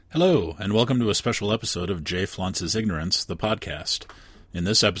Hello, and welcome to a special episode of Jay Flounce's Ignorance, the podcast. In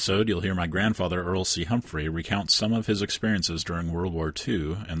this episode, you'll hear my grandfather, Earl C. Humphrey, recount some of his experiences during World War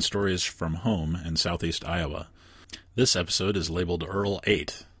II and stories from home in southeast Iowa. This episode is labeled Earl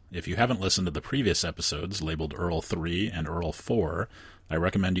 8. If you haven't listened to the previous episodes, labeled Earl 3 and Earl 4, I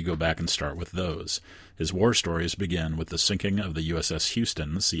recommend you go back and start with those. His war stories begin with the sinking of the USS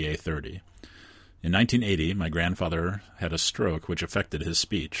Houston CA-30. In 1980, my grandfather had a stroke which affected his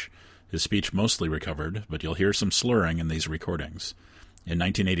speech. His speech mostly recovered, but you'll hear some slurring in these recordings. In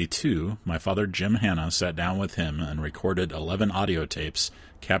 1982, my father Jim Hanna sat down with him and recorded 11 audio tapes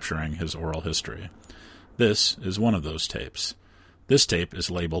capturing his oral history. This is one of those tapes. This tape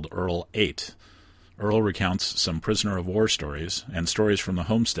is labeled Earl 8. Earl recounts some prisoner of war stories and stories from the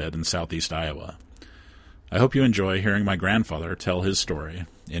homestead in southeast Iowa. I hope you enjoy hearing my grandfather tell his story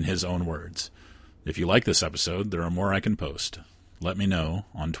in his own words. If you like this episode, there are more I can post. Let me know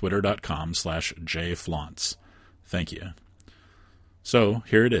on twitter.com/jflaunce. Thank you. So,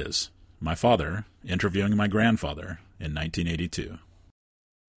 here it is. My father interviewing my grandfather in 1982.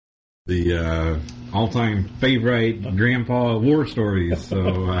 The all-time favorite grandpa war stories.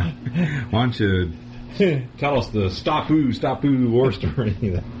 So, why don't you tell us the stop who war story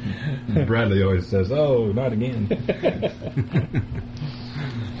that Bradley always says, oh, not again.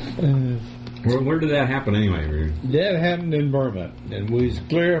 Where did that happen anyway? That happened in Burma, and we was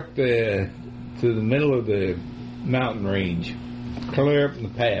clear up to the middle of the mountain range, clear up in the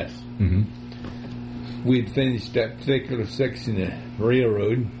pass. Mm-hmm. We'd finished that particular section of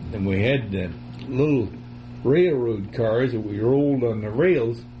railroad, and we had the little railroad cars that we rolled on the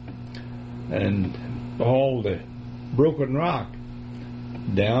rails and hauled the broken rock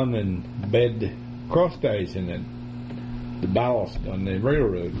down and bed cross ties in it, the ballast on the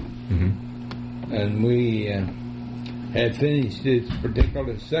railroad. Mm-hmm. And we had finished this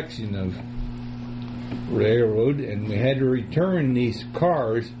particular section of railroad, and we had to return these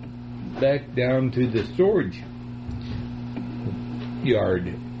cars back down to the storage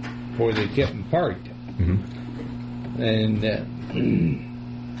yard where they kept them parked. Mm-hmm. And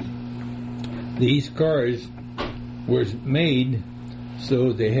these cars were made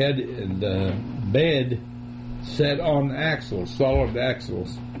so they had the bed set on axles, solid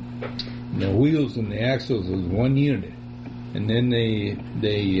axles. The wheels and the axles was one unit, and then the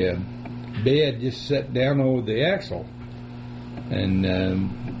bed just set down over the axle and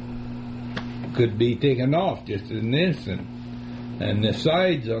could be taken off just in an instant. And the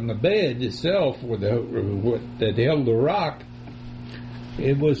sides on the bed itself, that held the rock,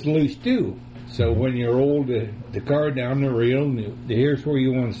 it was loose too. So when you roll the car down the rail, and here's where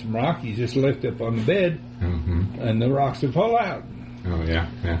you want some rock, you just lift up on the bed, Mm-hmm. and the rocks will fall out. Oh, yeah.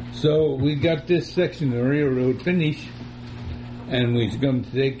 So we got this section of the railroad finished, and we was going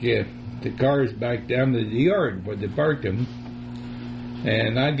to take the cars back down to the yard where they parked them.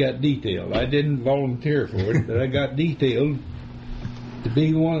 And I got detailed. I didn't volunteer for it, but I got detailed to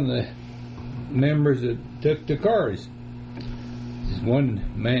be one of the members that took the cars. This one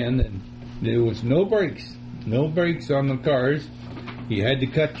man, and there was no brakes on the cars. You had to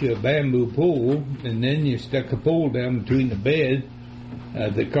cut you a bamboo pole, and then you stuck a pole down between the bed,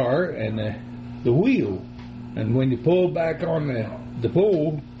 the car, and the wheel. And when you pull back on the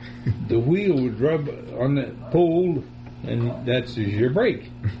pole, the wheel would rub on the pole, and that's your brake.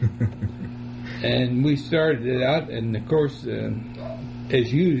 And we started it out, and of course,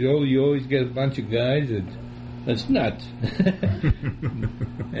 as usual, you always get a bunch of guys that's nuts.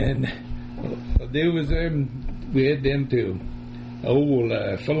 And there was we had them too.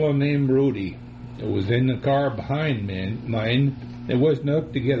 A fellow named Rudy was in the car behind mine. It wasn't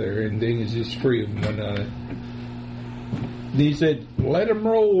hooked together, and then it's just free of them went on it. He said, "Let them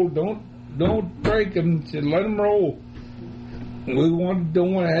roll. Don't break them." He said, "Let them roll. We don't want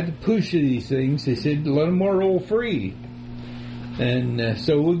to have to push these things." He said, "Let them roll free." And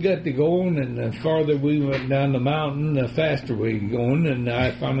so we got to going, and the farther we went down the mountain, the faster we were going. And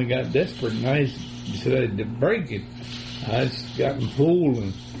I finally got desperate, and I decided to break it. I just got pulled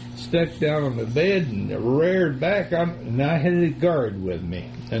and stuck down on the bed and reared back on, and I had a guard with me.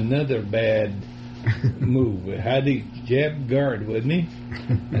 Another bad move. I had a Jap guard with me,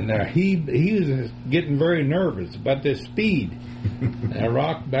 and he was getting very nervous about the speed. I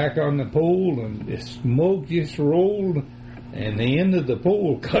rocked back on the pole, and the smoke just rolled, and the end of the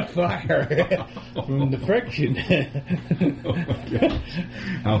pole caught fire from the friction.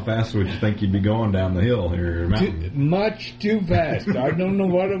 How fast would you think you'd be going down the hill here? Much too fast. I don't know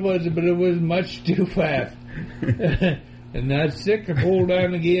what it was, but it was much too fast. And I sick to pull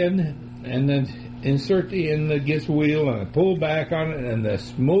down again, and then insert in the gas wheel, and I pull back on it, and the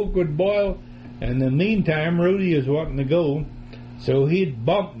smoke would boil. And in the meantime, Rudy was wanting to go, so he'd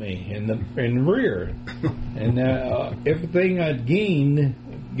bump me in the rear. And everything I'd gained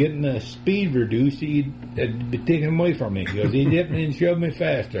getting the speed reduced, he'd be taken away from me because he didn't shove me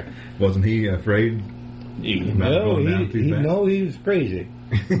faster. Wasn't he afraid? No, he was crazy.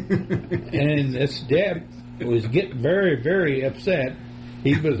 And this Jap was getting very, very upset.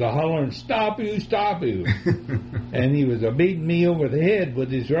 He was hollering, "Stop you, stop you." And he was beating me over the head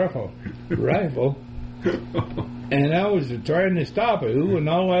with his rifle. And I was trying to stop you, and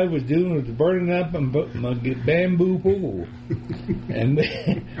all I was doing was burning up my bamboo pole. And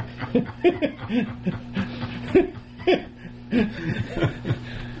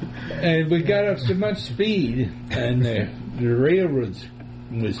and we got up so much speed, and the railroads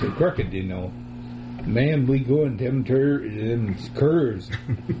was so crooked, you know. Man, we go into them curves,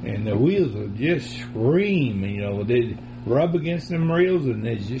 and the wheels would just scream, you know. They'd rub against them rails, and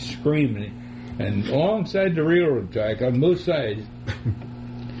they'd just scream. And alongside the railroad track, on both sides,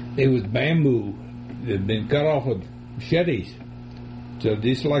 it was bamboo that had been cut off with machetes. So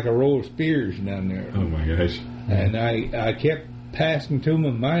just like a row of spears down there. Oh, my gosh. And I kept passing through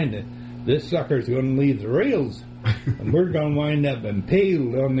my mind that this sucker's going to leave the rails, and we're going to wind up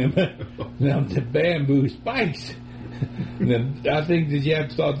impaled on them the bamboo spikes. And I think the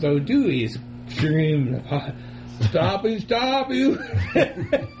Japs thought so too. He screamed, "Stop you, stop you!"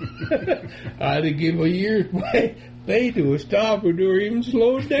 I had to give a year's pay to a stopper to even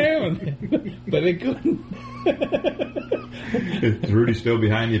slow it down, but I couldn't. Is Rudy still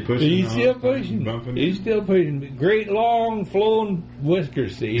behind you pushing? He's still pushing. Bumping? He's still pushing. Great long flowing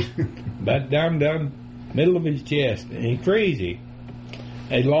whiskers, see, about down middle of his chest. And he's crazy.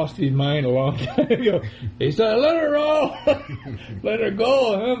 He lost his mind a long time ago. He said, "Let her roll, let her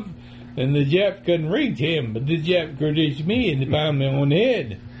go." Huh? And the Jap couldn't reach him, but the Jap could reach me, and they found me on the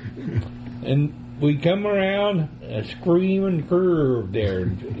head. And we come around a screaming curve there,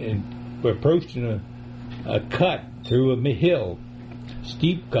 and we're approaching a cut through a hill,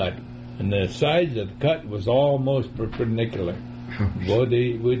 steep cut, and the sides of the cut was almost perpendicular. Well,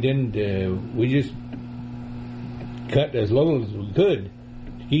 we just cut as low as we could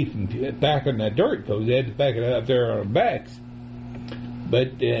to keep them back in the dirt, because they had to back it out there on our backs.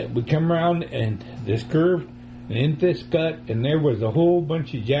 But we come around and this curve and into this cut, and there was a whole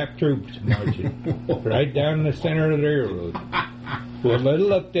bunch of Jap troops marching right down the center of the railroad. Well, they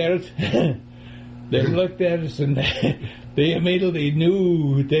looked at us. They looked at us, and they immediately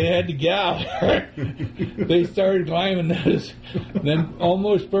knew they had to get out. They started climbing those then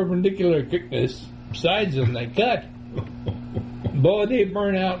almost perpendicular sides of that cut. Boy, they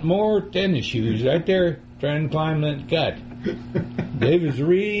burned out more tennis shoes right there trying to climb that cut. They was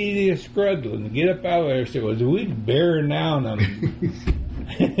really struggling to get up out of there, so we'd bear down on them.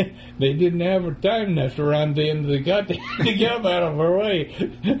 They didn't have time enough to run to the end of the cut to get up out of our way.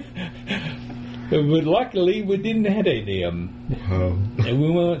 But luckily, we didn't have any of them. Oh. And we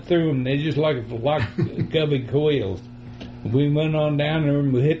went through them. They just like cubby quails. We went on down there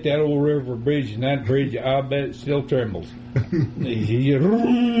and we hit that old river bridge, and that bridge, I bet it still trembles.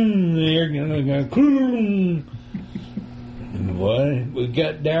 Well, we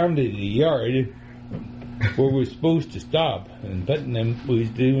got down to the yard where we were supposed to stop, and we was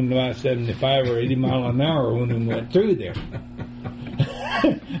doing about 75 or 80 miles an hour when we went through there.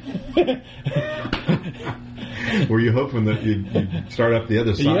 Were you hoping that you'd start up the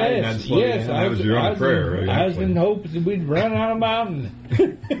other side? Yes, yes. That was your own prayer. Right? I was in hopes that we'd run out of the mountain,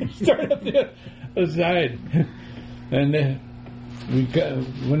 start up the other side. And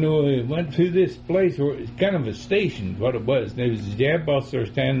when we went through this place, where it's kind of a station, what it was, there was a Jap officer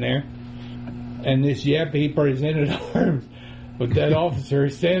standing there, and this Jap, he presented arms with that officer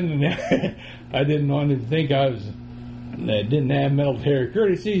standing there. I didn't want him to think I didn't have military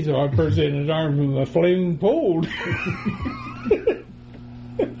courtesy, so I presented arms with a flaming pole.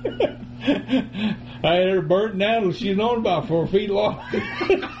 I had her burnt down till she was on about 4 feet long.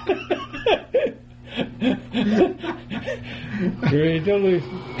 They told me,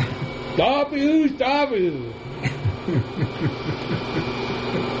 "Stop you, stop you."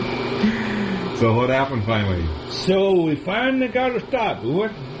 So what happened finally? So we finally got to stop. We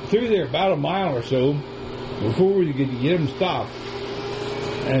went through there about a mile or so before we could get them stopped.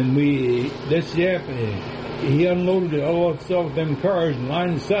 And this Jap, he unloaded all of them cars and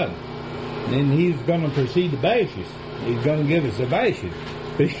lined us up. And then he was going to proceed to bash us. He's going to give us a bashing.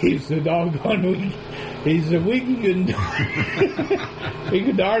 But he's so doggone weak. He said, we can he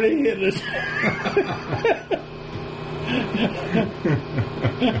could hardly hit us.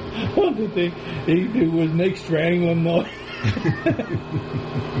 One of the things he do was make strangling noise.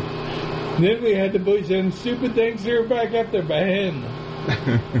 Then we had to push them stupid things there back up there by hand.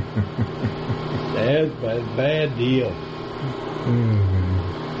 That's a bad deal.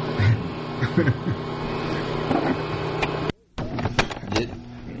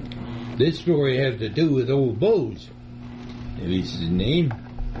 This story has to do with old Bose. Is his name.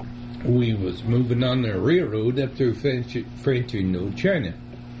 We was moving on the railroad up through French Indochina.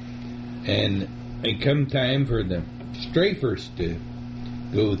 And it come time for the strafers to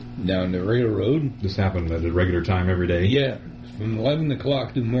go down the railroad. This happened at a regular time every day? Yeah, from 11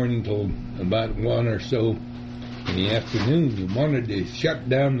 o'clock in the morning till about 1 or so in the afternoon. You wanted to shut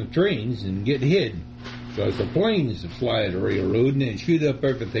down the trains and get hid. Because the planes would fly the railroad and they'd shoot up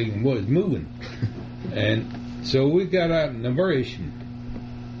everything that was moving. And so we got out in the brush and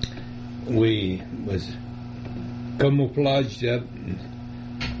we was camouflaged up and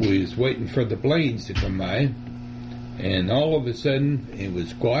we was waiting for the planes to come by. And all of a sudden it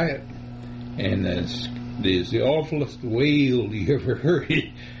was quiet and there's the awfulest wail you ever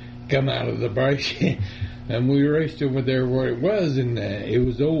heard come out of the brush. And we raced over there where it was, and it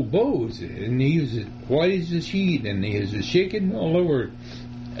was old Bose, and he was as white as a sheet, and he was shaking all over.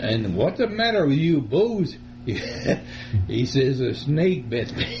 And what's the matter with you, Bose? He says, a snake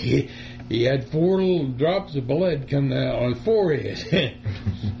bit me. He had 4 little drops of blood coming out on his forehead.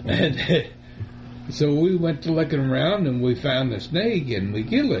 And so we went to looking around, and we found the snake, and we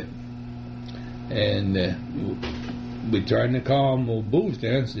killed it. And we tried to calm old Bose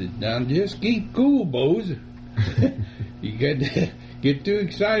down. Said, "Now just keep cool, Bose. You get too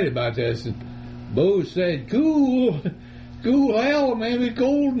excited about this." And Bose said, "Cool hell, man, it's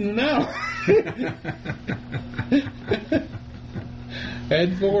cold now."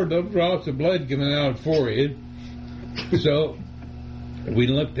 Had 4 drops of blood coming out of his forehead. So we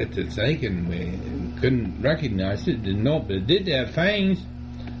looked at the snake and we couldn't recognize it. Didn't know, but it did have fangs.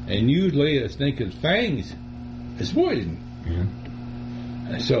 And usually a snake has fangs. It's poison.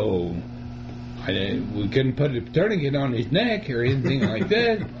 Yeah. So we couldn't put a tourniquet on his neck or anything like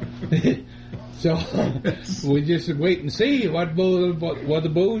that. So we just wait and see whether the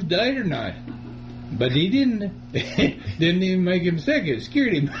Bose died or not. But he didn't. Didn't even make him sick. It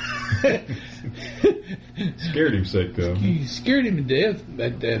scared him. Scared him sick, though. He scared him to death,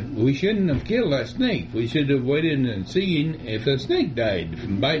 but we shouldn't have killed that snake. We should have waited and seen if the snake died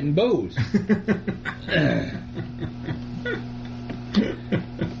from biting Bose.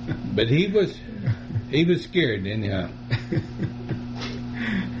 But he was scared anyhow.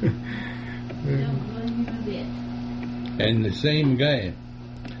 And the same guy,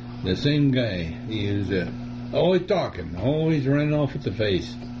 he was always talking, always running off at the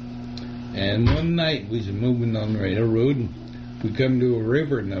face. And one night we was moving on the railroad, and we come to a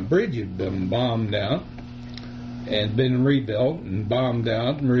river, and the bridge had been bombed out, and been rebuilt and bombed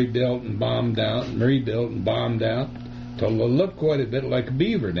out, and rebuilt and bombed out, and rebuilt and bombed out, till it looked quite a bit like a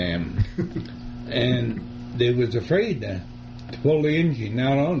beaver dam. And they was afraid to pull the engine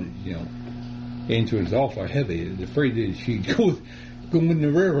out on it, you know. The engine was awful heavy. They was afraid that she'd go in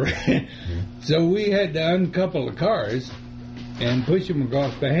the river. So we had to uncouple the cars and push them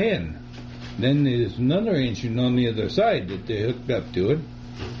across the hand. Then there's another engine on the other side that they hooked up to it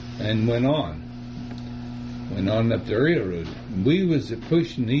and went on up the railroad. We was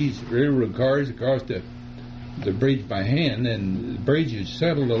pushing these railroad cars across the bridge by hand, and the bridge was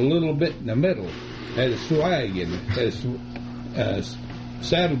settled a little bit in the middle. Had a swag in it, had a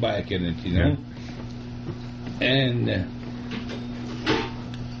saddleback in it, you know. And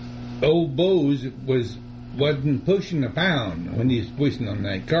old Bose wasn't pushing a pound when he was pushing on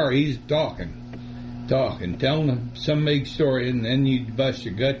that car. He's talking, telling them some big story, and then you'd bust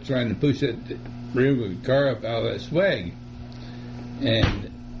your gut trying to push that railroad car up out of that swag. And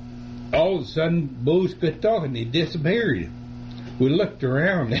all of a sudden, Bose quit talking. He disappeared. We looked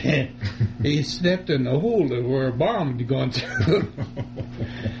around, and he stepped in the hole where a bomb had gone through.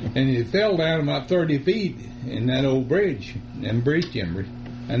 And he fell down about 30 feet in that old bridge, them bridge timbers,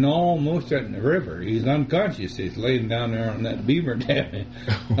 and almost out in the river. He was unconscious. He's laying down there on that beaver dam,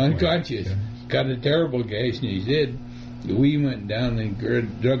 unconscious. Got a terrible gash in his head. We went down and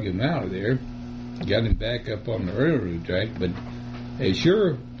drug him out of there, got him back up on the railroad track, but they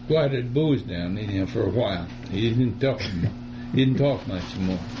sure quieted Bose down for a while. He didn't talk much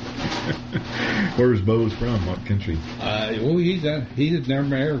more. Where's Bose from? What country? He's an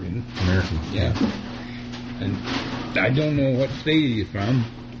American. American. Yeah. And I don't know what state he's from.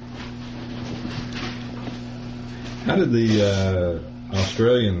 How did the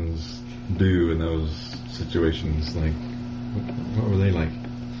Australians do in those situations? Like, what were they like?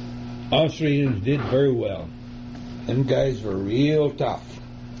 Austrians did very well. Them guys were real tough.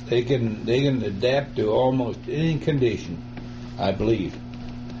 They can adapt to almost any condition, I believe,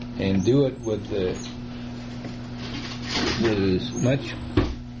 and do it with as much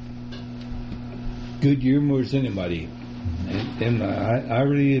good humor as anybody. And I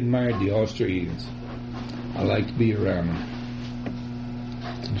really admired the Australians. I like to be around them.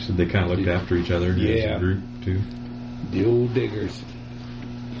 You said they kind of looked after each other as a group, too? The old diggers.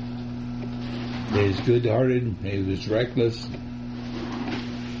 They was good-hearted. They was reckless.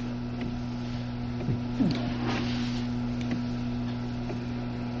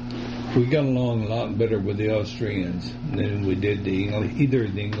 We got along a lot better with the Austrians than we did the English, either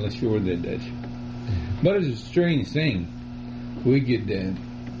the English or the Dutch. But it's a strange thing. We get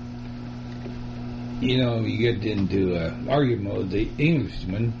you get into an argument with the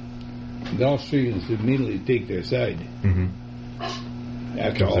Englishmen, the Austrians immediately take their side. Mm-hmm.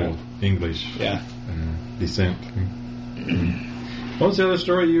 After all. English descent. What was the other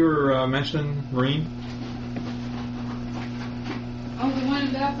story you were mentioning, Maureen? Oh, the one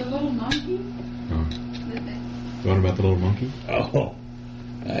about the little monkey? Oh. The one about the little monkey? Oh.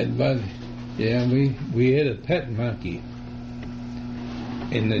 We had a pet monkey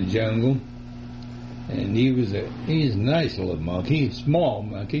in the jungle, and he's a nice little monkey, small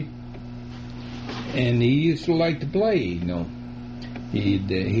monkey, and he used to like to play, He'd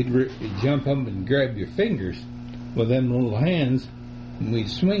jump up and grab your fingers with them little hands, and we'd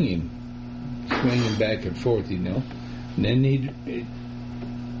swing him back and forth, and then he'd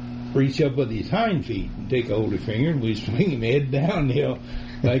reach up with his hind feet and take a hold of your finger, and we'd swing him head down,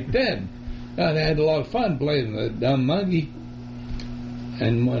 like that. I had a lot of fun playing the dumb monkey.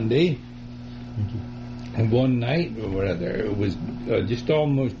 And one day, one night, or whatever, it was just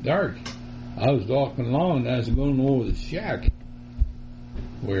almost dark. I was walking along, and I was going over the shack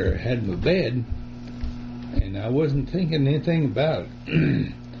where I had my bed, and I wasn't thinking anything about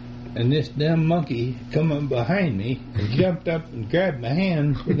it. And this damn monkey come up behind me and jumped up and grabbed my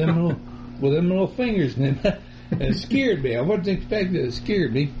hands with them little fingers, and it scared me. I wasn't expecting it. It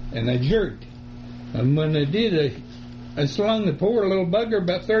scared me, and I jerked. And when I did, I slung the poor little bugger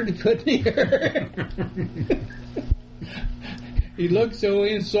about 30 foot in the air. He looked so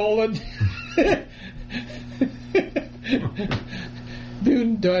insolent.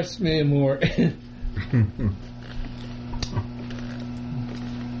 Didn't touch me anymore.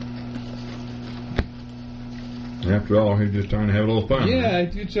 After all, he was just trying to have a little fun. Yeah, I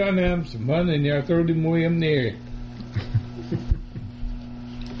was trying to have some fun, and I threw him away in there.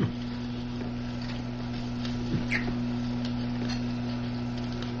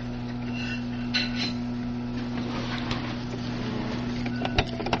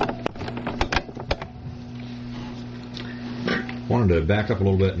 Wanted to back up a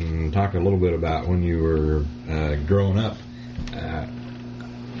little bit and talk a little bit about when you were growing up. Why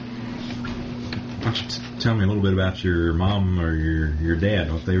don't you tell me a little bit about your mom or your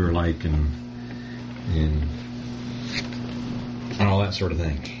dad, what they were like, and all that sort of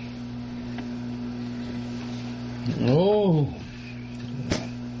thing. Oh.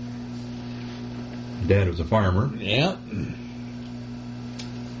 Dad was a farmer. Yeah.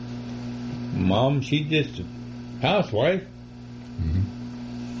 Mom, she's just a housewife. Mm-hmm.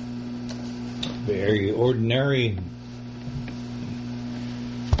 Very ordinary,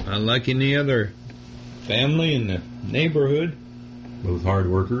 unlike any other family in the neighborhood. Both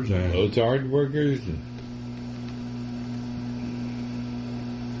hard workers. Both hard workers.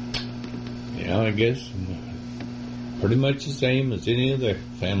 I guess pretty much the same as any other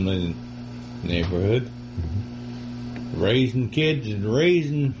family in the neighborhood. Mm-hmm. Raising kids and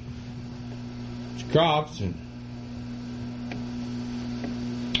raising crops. And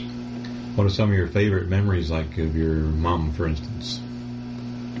what are some of your favorite memories, like of your mom, for instance,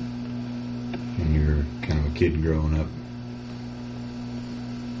 when you were kind of a kid growing up?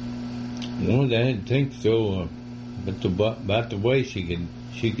 Well, I didn't think so, but about the way she could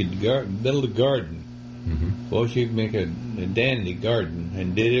build a garden. Mm-hmm. Well, she'd make a dandy garden,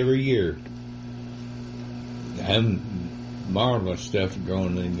 and did every year. And marvelous stuff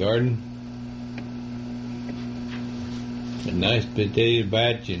growing in the garden. A nice potato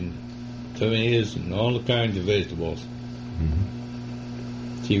patch and tomatoes and all the kinds of vegetables.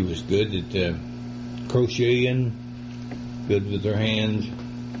 Mm-hmm. She was good at crocheting, good with her hands,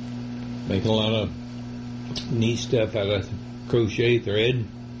 making a lot of neat stuff out of crochet thread.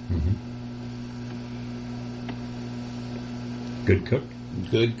 Mm-hmm. Good cook?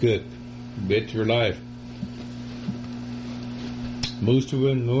 Good cook. Bet your life. Most of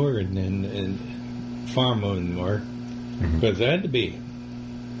them were, and farm of them were. Because they had to be.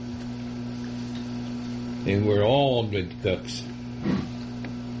 They were all good cooks.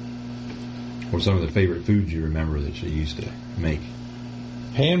 What are some of the favorite foods you remember that you used to make?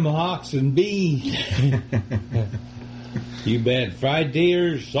 Ham hocks and beans. You bet. Fried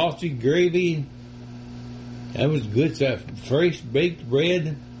taters, sausage gravy. That was good stuff. Fresh baked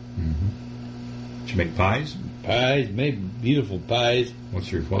bread. Did you make pies? Pies, made beautiful pies. What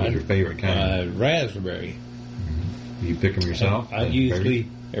was your favorite kind? Raspberry. Do you pick them yourself? I usually,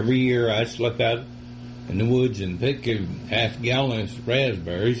 every year, I slip out in the woods and pick a half gallon of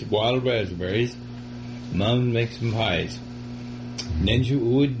raspberries, wild raspberries. Mom makes some pies. And then she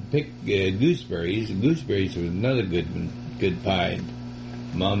would pick gooseberries. Gooseberries was another good pie.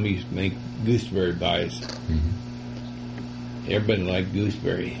 Mom used to make gooseberry pies. Everybody liked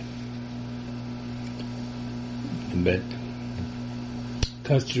gooseberry. But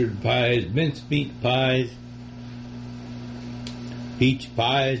custard pies, mincemeat pies, peach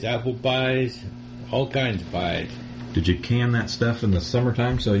pies, apple pies, all kinds of pies. Did you can that stuff in the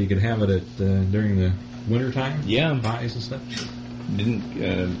summertime so you could have it during the wintertime? Yeah. Pies and stuff?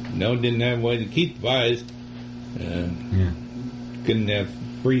 Didn't have a way to keep the pies. Couldn't have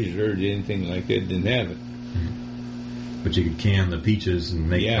freezer or anything like that. Didn't have it. But you could can the peaches and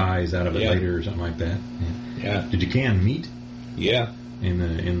make pies out of it later or something like that. Yeah. Did you can meat? Yeah. In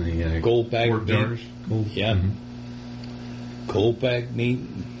the cold packed quart jars? Yeah. Cold packed meat.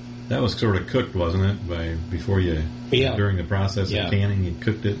 That was sort of cooked, wasn't it? During the process of canning, you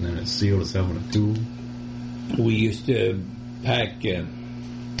cooked it and then it sealed itself in a pool. We used to pack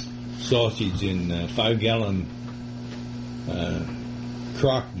sausage in 5-gallon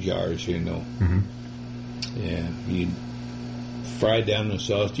crock jars, you know. Yeah, you'd fry down the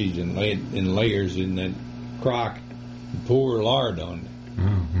sausage and lay it in layers in that crock and pour lard on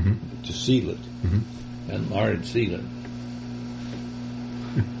it to seal it. And lard would seal it.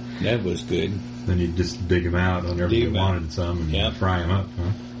 That was good. Then you'd just dig them out whenever you wanted some and fry them up,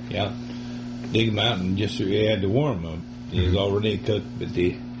 huh? Yeah. Dig them out and just you had to warm them. It was already cooked, but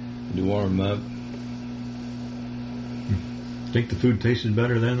they had to warm them up. Think the food tasted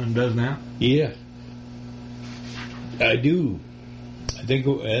better then than it does now? Yeah. I do. I think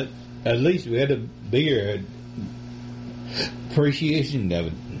at least we had a bigger appreciation of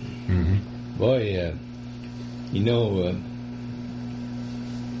it. Boy,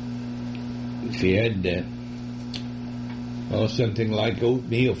 if you had something like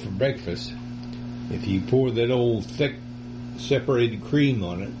oatmeal for breakfast, if you pour that old thick separated cream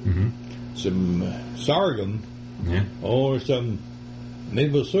on it, some sorghum, or some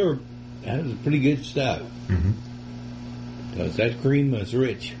maple syrup, that was pretty good stuff. Because that cream was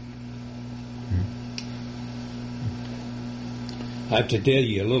rich. I have to tell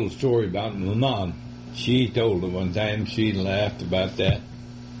you a little story about my mom. She told it one time. She laughed about that.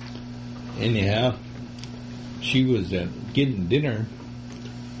 Anyhow, she was getting dinner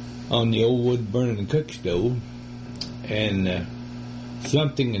on the old wood burning cook stove, and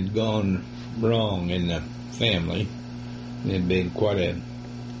something had gone wrong in the family. There had been quite a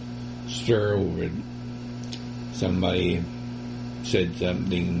stir over it. Somebody said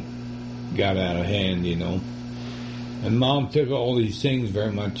something got out of hand, you know. And Mom took all these things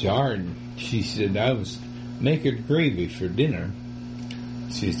very much to heart. She said, I was making gravy for dinner.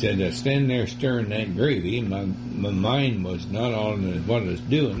 She said, I was standing there stirring that gravy, and my mind was not on what I was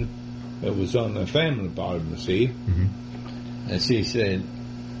doing, but was on the family part of the sea. And she said,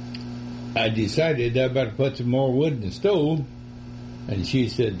 I decided I better put some more wood in the stove. And she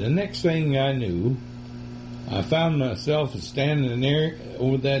said, the next thing I knew, I found myself standing there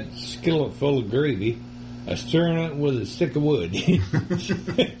over that skillet full of gravy, stirring it with a stick of wood.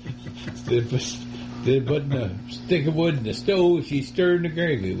 Instead of putting a stick of wood in the stove, she stirred the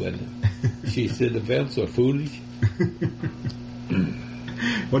gravy with it. She said, I felt so foolish.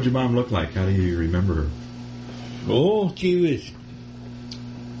 What'd your mom look like? How do you remember her? Oh, she was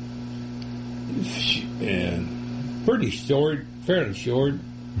pretty short, fairly short,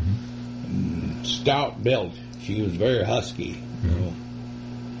 stout built. She was very husky. You know.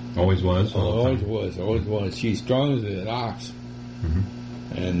 Always was? Always was. She's strong as an ox.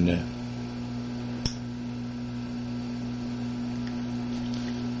 And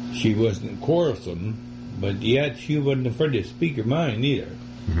she wasn't quarrelsome, but yet she wasn't afraid to speak her mind either.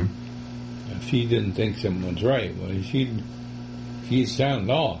 If she didn't think something was right, well, she'd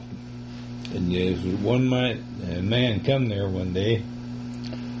sound off. And there was one man come there one day,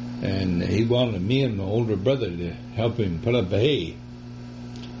 and he wanted me and my older brother to help him put up hay.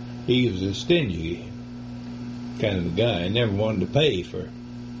 He was a stingy kind of a guy. I never wanted to pay for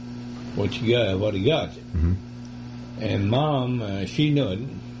what he got. Mm-hmm. And Mom, she knew it.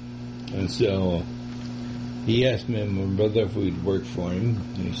 And so he asked me and my brother if we'd work for him.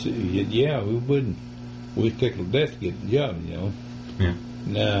 He said, yeah, we would. We'd tickled death to get the job, you know. Yeah.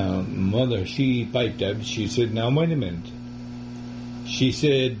 Now, Mother, she piped up. She said, now, wait a minute. She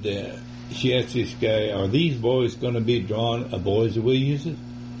said, she asked this guy, are these boys going to be drawing a boy's wages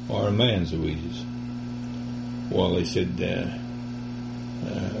or a man's wages? Well, he said,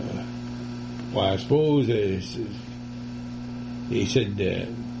 well, I suppose, he said,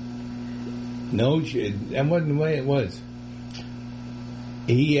 no, that wasn't the way it was.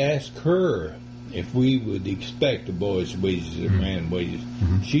 He asked her if we would expect a boy's wages or man's wages.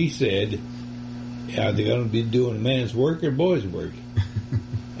 Mm-hmm. She said, are they going to be doing a man's work or boy's work?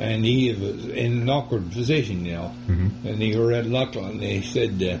 And he was in an awkward position, you know. Mm-hmm. And he read Luckland, and he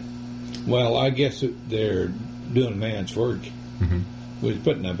said, well, I guess they're doing man's work. Mm-hmm. Was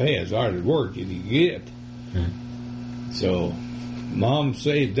putting up hands hard at work if you get. Yeah. So, Mom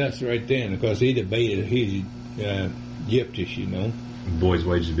saved us right then, because he debated his gyptish, you know. Boys'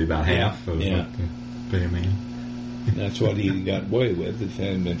 wages would be about half of Yeah. what they pay a man. That's what he got away with, if it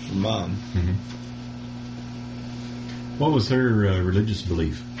hadn't been for Mom. Mm-hmm. What was her religious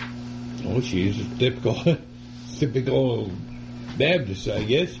belief? Oh, she's a typical Baptist, I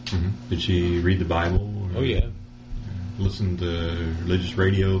guess. Mm-hmm. Did she read the Bible? Or Oh, yeah. listen to religious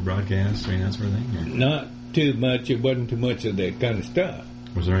radio broadcasts, I mean, that sort of thing? Or Not too much. It wasn't too much of that kind of stuff.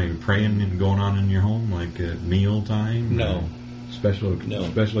 was there any praying going on in your home, like at meal time? No. Or No.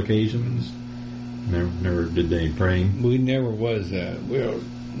 special occasions? Never did they pray? We never was.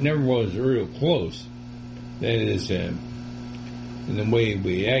 Never was real close. That is, in the way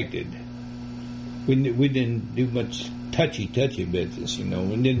we acted. We didn't do much touchy business. You know,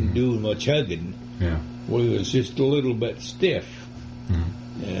 we didn't do much hugging. Yeah. We was just a little bit stiff.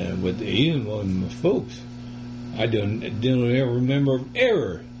 Mm-hmm. With even with my folks, I don't ever remember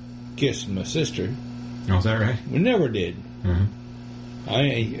ever kissing my sister. Oh, is that right? We never did. Mm-hmm.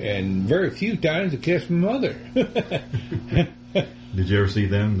 And very few times I kissed my mother. Did you ever see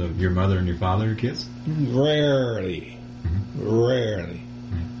them, your mother and your father, kiss? Rarely. Rarely.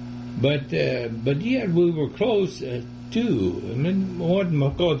 Mm-hmm. But yeah, we were close too. I mean, it wasn't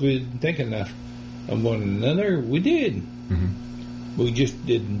because we were thinking of one another. We did. Mm-hmm. We just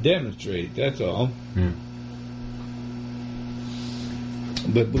didn't demonstrate. That's all. Yeah.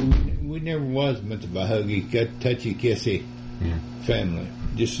 But we never was much of a huggy, touchy, kissy Yeah. family.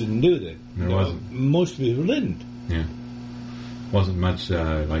 Just didn't do that. There wasn't. Most people didn't. Yeah. Wasn't much,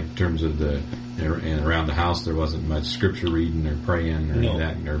 like, in terms of and around the house, there wasn't much scripture reading or praying or any of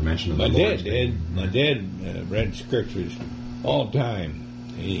that, or mention of My the Lord's dad name. did. My dad read scriptures all the time.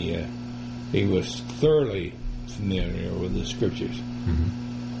 He was thoroughly familiar with the scriptures.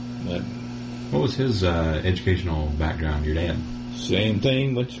 Mm-hmm. But What was his educational background, your dad? same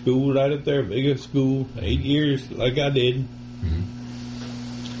thing, went to school right up there, bigger school, 8 years, like I did.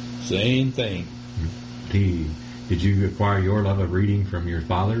 Mm-hmm. Same thing. Did you acquire your love of reading from your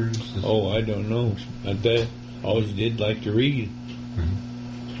father's? Oh, I don't know. But that always did like to read.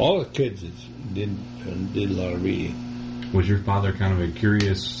 Mm-hmm. All the kids did a lot of reading. Was your father kind of a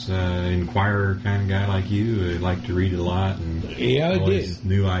curious inquirer kind of guy like you? Liked to read a lot and Yeah, he always did.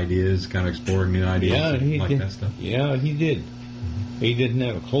 new ideas, kind of exploring new ideas, Yeah, he like did. that stuff? Yeah, he did. He didn't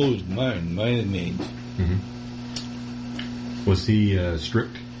have a closed mind by any means. Mm-hmm. Was he a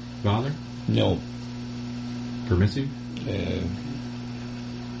strict father? No. Permissive?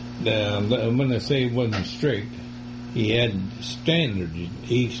 Now, when I say he wasn't strict, he had standards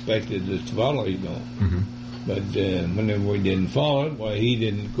he expected us to follow, you know. Mm-hmm. But whenever we didn't follow it, well, he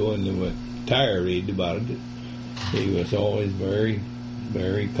didn't go into a tirade about it. He was always very,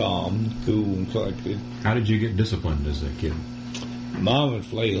 very calm, cool, and collected. How did you get disciplined as a kid? Mom would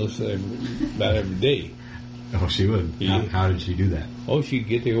flail us about every day. Oh, she would. Yeah. How did she do that? Oh, she'd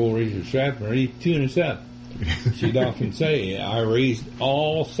get the old razor strap and tune us up. She'd often say, I raised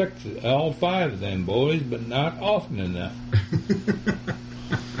all 5 of them boys, but not often enough.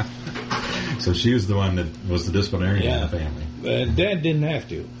 So she was the one that was the disciplinarian in the family. But Dad didn't have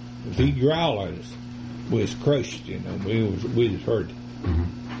to. If he growled at us, we was crushed, you know. We was hurt.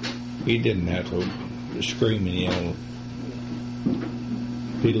 Mm-hmm. He didn't have to scream and yell.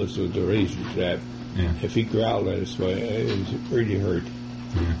 Beat us with the razor strap. Yeah. If he growled at us, well, it was really hurt.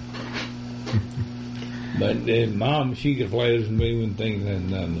 Yeah. But then Mom, she could play us and me when things hadn't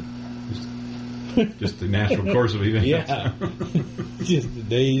done. Just the natural course of events. Yeah. Just the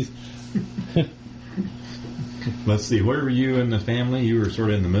days. Let's see. Where were you in the family? You were sort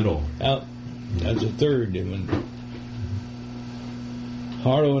of in the middle. Out. That's a third. And when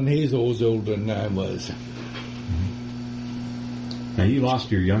Harlow and Hazel was older than I was. Now, you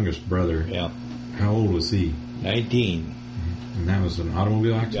lost your youngest brother. Yeah, How old was he? 19. And that was an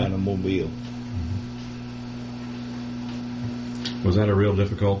automobile accident? Automobile. Was that a real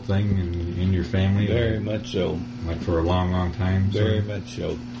difficult thing in your family? Very much so. Like for a long, long time? Very much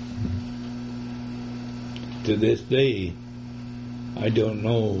so. To this day, I don't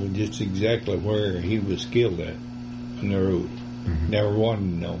know just exactly where he was killed at on the road. Never wanted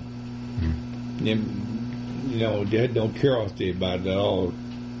to know. You know, they had no curiosity about it at all.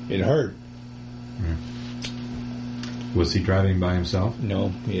 It hurt. Was he driving by himself? No,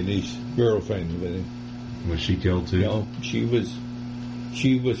 he had his girlfriend with him. Was she killed too? No, she was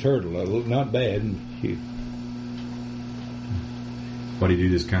hurt a little, not bad. What did he do?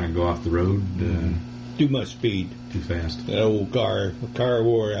 Just kind of go off the road? Too much speed. Too fast? That old car, the car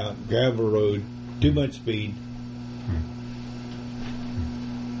wore out, gravel road, too much speed.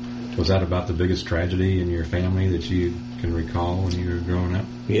 Was that about the biggest tragedy in your family that you can recall when you were growing up?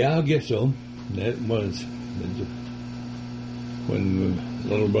 Yeah, I guess so. That was when my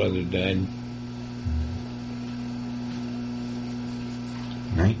little brother died.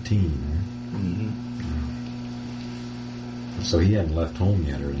 19. So he hadn't left home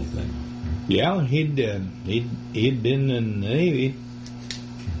yet or anything? Yeah, he'd been in the Navy.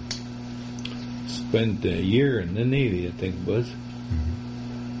 Spent a year in the Navy, I think it was.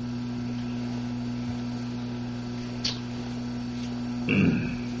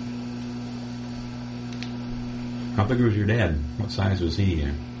 How big was your dad? What size was he?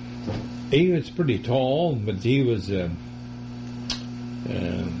 He was pretty tall, but he was Was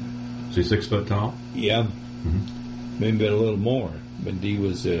he 6 foot tall? yeah, maybe a little more. But he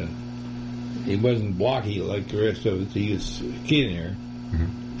was he wasn't blocky like the rest of us. He was skinnier.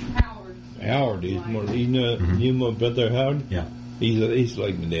 Howard is more. You know, you know my brother Howard. Yeah. He's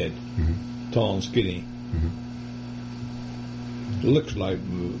like my dad, tall and skinny. Looks like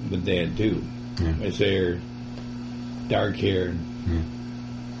my dad too. Yeah. His hair, dark hair.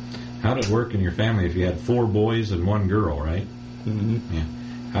 How did it work in your family if you had 4 boys and 1 girl, right? Yeah.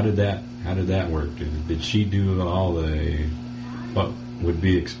 How did that work? Did she do all the what would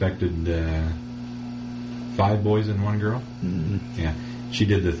be expected? 5 boys and 1 girl. Yeah. She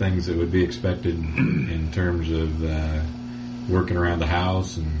did the things that would be expected in terms of working around the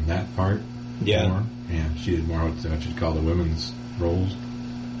house and that part. Yeah. More. Yeah. She did more what you'd call the women's roles.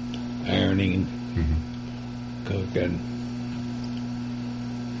 Ironing, cooking.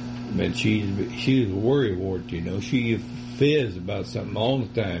 But she's a worrywart, you know. She fizz about something all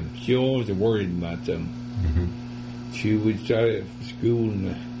the time. She always worried about something. She would start at school,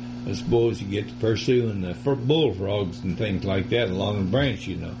 and I suppose you get to pursuing the bullfrogs and things like that along the branch,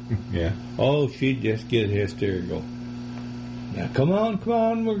 you know. Yeah. Oh, she'd just get hysterical. Now, come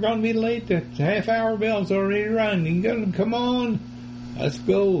on, we're going to be late. The half-hour bell's already rung. You got come on, let's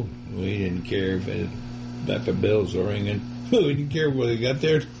go. We didn't care about the bells were ringing. We didn't care whether they got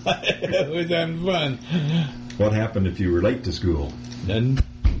there. It was having fun. What happened if you were late to school? Nothing.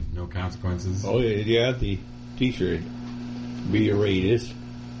 No consequences? Oh, yeah, the teacher would berate us.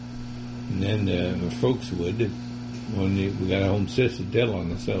 And then the folks would, when we got a home sister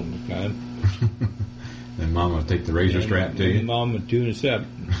on us all the time. Then Mom would take the razor strap to you? Mom would tune us up.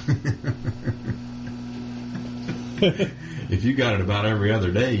 If you got it about every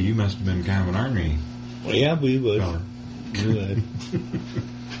other day, you must have been kind of an army. Well, yeah, we was. Color. We would.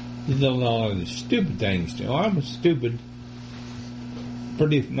 You done all of the stupid things. You know, I was stupid.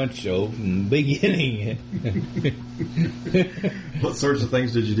 Pretty much so from the beginning. What sorts of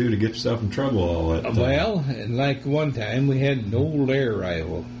things did you do to get yourself in trouble all that time? Well, and like one time we had an old air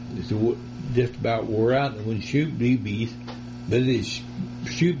rifle. Just about wore out and it would shoot BBs, but it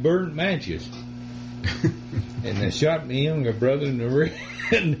shoot burnt matches. And they shot my younger brother in the rear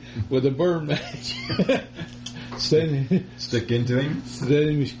with a burnt match. Stick into him? Set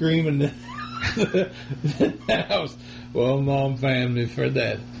him screaming in the house. Well, Mom found me for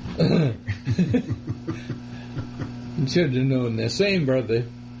that. You should have known that same brother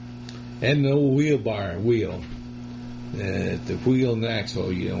had an old wheel. The wheel and the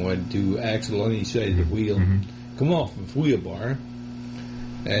axle, you know, had 2 axle on each side of the wheel. Come off of wheel bar.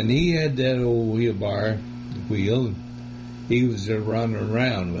 And he had that old wheel. He was running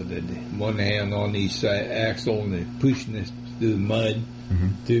around with it. One hand on each side axle and pushing it through the mud,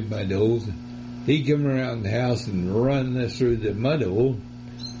 through mud holes. He come around the house and run us through the mud hole.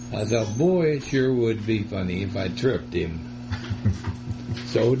 I thought, boy, it sure would be funny if I tripped him.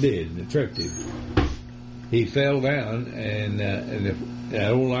 So it did. I tripped him. He fell down, and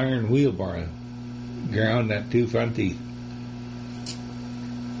that old iron wheel bar ground that 2 front teeth.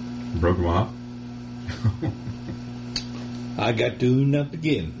 Broke him off? I got tuned up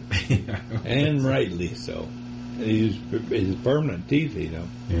again. And rightly so. He's permanent teeth, you know.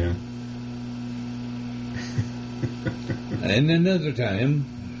 Yeah. And another time,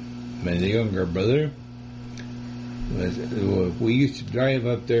 my younger brother, we used to drive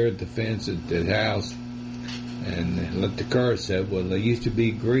up there at the fence at the house and let the car sit. Well, there used to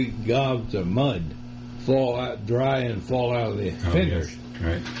be great gobs of mud fall out, dry and fall out of the fenders. Yes.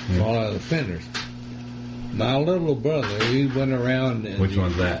 Right. Yeah. Fall out of the fenders. My little brother, he went around. Which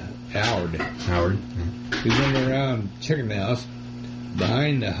one's that? Howard. Howard. He went around chicken house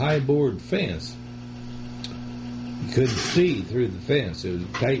behind the high board fence. You couldn't see through the fence. It was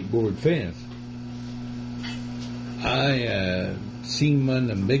a tight board fence. I seen one of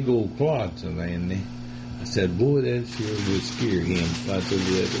them big old clods laying there. I said, boy, that sure would scare him if I threw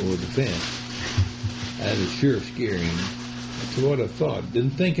that over the fence. That would sure scare him. That's what I thought.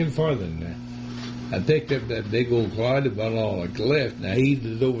 Didn't think any farther than that. I picked up that big old clod, about all I could left, and I heaved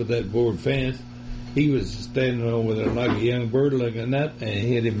it over that board fence. He was standing over there like a young bird looking up, and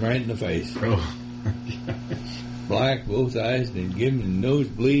hit him right in the face. Oh. Black, both eyes, and give him a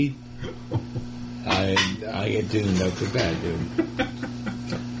nosebleed. I get tuned up with that, dude.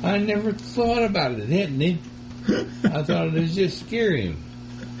 I never thought about it hitting him. I thought it was just scaring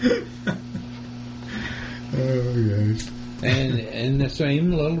him. Oh, yes. And the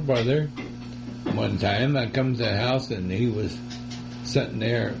same little brother, one time I come to the house and he was sitting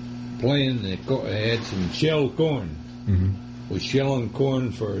there playing. He had some shelled corn. Mm-hmm. Was shelling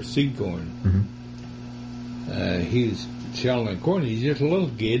corn for seed corn. Mm-hmm. He was shelling corn. He's just a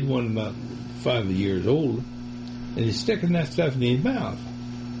little kid, one about 5 years old, and he's sticking that stuff in his mouth.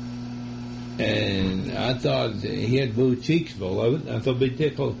 And I thought he had both cheeks full of it. I thought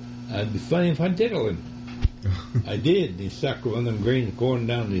it'd be funny if I tickled him. I did. He sucked one of them grains of corn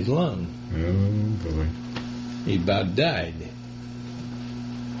down his lung. Oh, boy. He about died.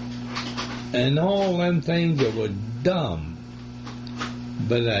 And all them things that were dumb.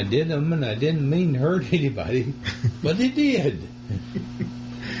 But I did them, and I didn't mean to hurt anybody. But it did.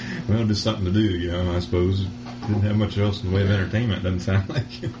 Well, just something to do, you know, I suppose. Didn't have much else in the way of entertainment, doesn't sound like.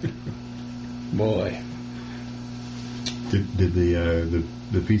 Boy. Did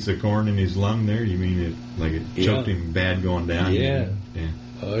the piece of corn in his lung there, you mean it choked him bad going down? Yeah. Yeah.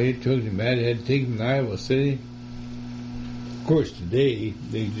 Oh, it choked him bad. He had to take him to Iowa City. Of course, today,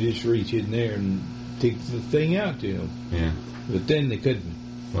 they just reach in there and take the thing out, you know. Yeah. But then they couldn't.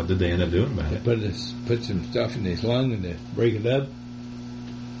 What did they end up doing about They it? put some stuff in his lung and they break it up.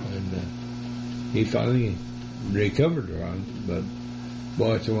 And he finally recovered from it. But,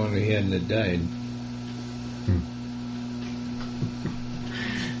 boy, it's the one he hadn't have died.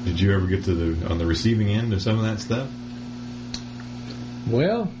 Did you ever get to on the receiving end of some of that stuff?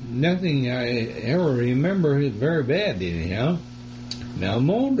 Well, nothing I ever remember is very bad, anyhow. Now,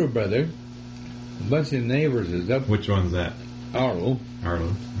 my older brother, a bunch of neighbors is up. Which one's that? Arlo.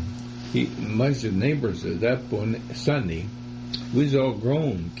 Arlo. A bunch of neighbors is up one Sunday. We was all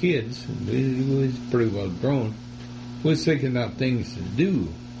grown kids. We was pretty well grown. We was thinking out things to do.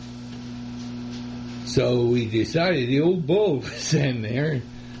 So we decided the old bull was standing there,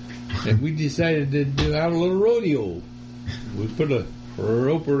 and we decided to do out a little rodeo. We put a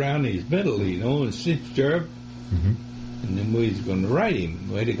rope around his middle, you know, and cinched her up. Mm-hmm. And then we was going to ride him.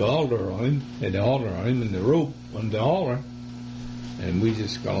 We had a halter on him, and the rope on the halter. And we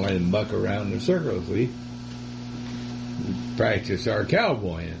just going to let him buck around the circle, see? We practice our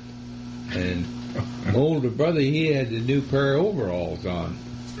cowboying. And my older brother, he had the new pair of overalls on.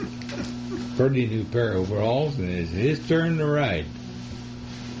 Pretty new pair of overalls, and it's his turn to ride.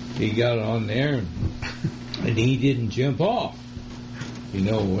 He got on there, and he didn't jump off. You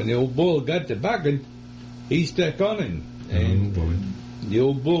know, when the old bull got to bucking, he stuck on him. And the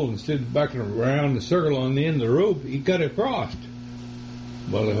old bull, instead of bucking around the circle on the end of the rope, he cut across.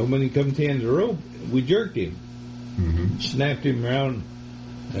 Well, when he come to the end of the rope, we jerked him. Mm-hmm. Snapped him around,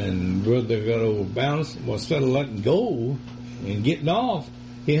 and brother got over bounced. Well, instead of letting go and getting off,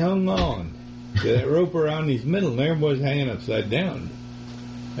 he hung on to that rope around his middle, and there was hanging upside down.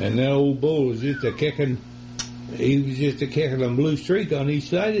 And that old bull was just a kicking. He was just a kicking a blue streak on each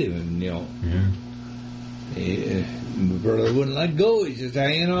side of him, you know. Yeah. My brother wouldn't let go. He's just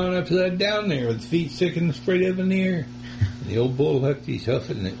hanging on upside down there with his feet sticking straight up in the air. The old bull hooked his hoof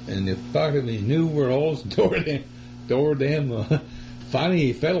in the pocket of his new overalls and tore them. Finally,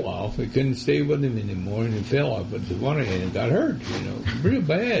 he fell off. He couldn't stay with him anymore, and he fell off. But the one of him got hurt, you know, real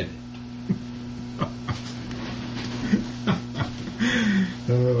bad.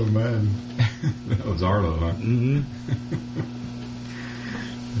 Oh, man. That was Arlo, huh? Mm-hmm.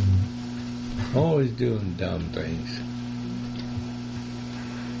 Always doing dumb things.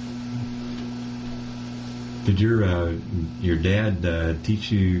 Did your dad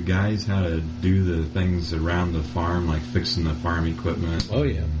teach you guys how to do the things around the farm, like fixing the farm equipment? Oh,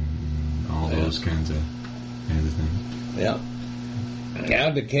 yeah. And all those kinds of things. Yeah.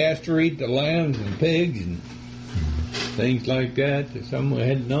 How to castrate the lambs and pigs and things like that. Someone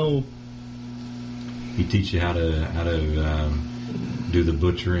had to know. He teach you how to do the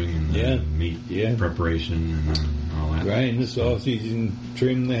butchering and the meat preparation and all that. Grind the sausage and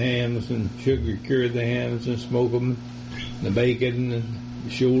trim the hams and sugar cure the hams and smoke them, the bacon and the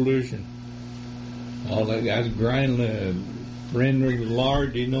shoulders and all that. I grind the rendering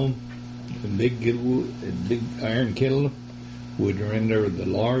lard, you know, the big iron kettle would render the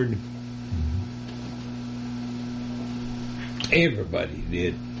lard. Everybody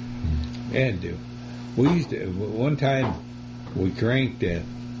did. Had to. We used to, one time we cranked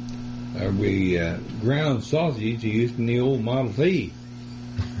we ground sausage using the old Model T.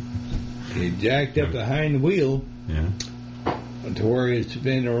 It jacked up behind the wheel to where it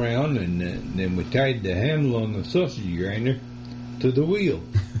spin around, and then we tied the handle on the sausage grinder to the wheel.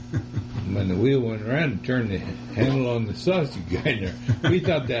 When the wheel went around, it turned the handle on the sausage grinder. We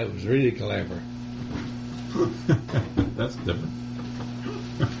thought that was really clever. That's different.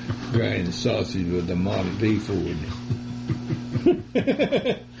 Grinding sausage with the Model T Ford.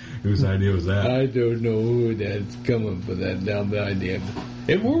 Whose idea was that? I don't know who that's coming for that dumb idea, but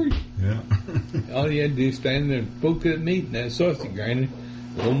it worked. Yeah. All you had to do is stand there and poke that meat in that sausage grinder.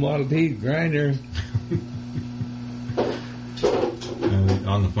 Old Model T grinder.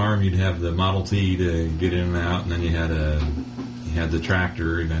 On the farm, you'd have the Model T to get in and out, and then you had the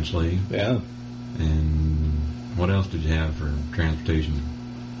tractor eventually. Yeah. And what else did you have for transportation?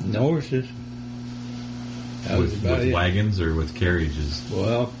 And horses. That was With about it. wagons or with carriages?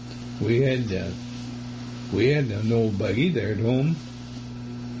 Well, we had an old buggy there at home.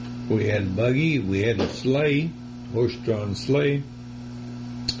 We had a buggy. We had a sleigh, horse-drawn sleigh,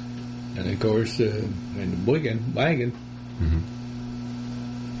 and of course, and a wagon. Mm-hmm.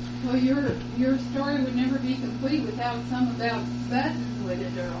 Well, your story would never be complete without some about Button, would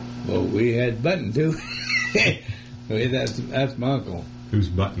it, Earl? Well, we had Button too. That's my uncle. Who's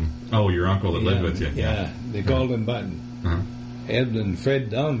Button? Oh, your uncle that lived with you. Yeah, they called him Button. Uh-huh. Edwin Fred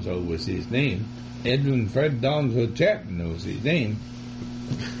Donzo was his name. Edwin Fred Donzo Chapman was his name.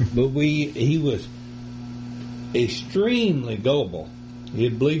 But he was extremely gullible.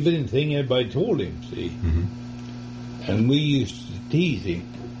 He'd believe anything everybody told him, see. Mm-hmm. And we used to tease him.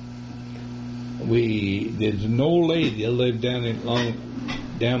 There's an old lady that lived down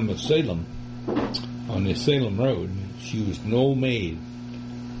the Salem, on the Salem Road. She was an old maid.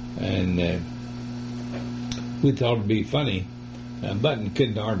 And we thought it'd be funny. Button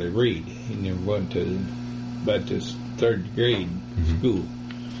couldn't hardly read. He never went to but this third grade school.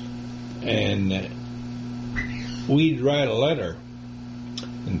 And we'd write a letter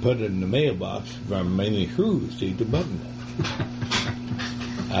and put it in the mailbox from Mamie Cruz to Button.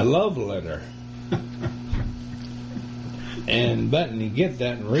 I love a letter. And Button, he'd get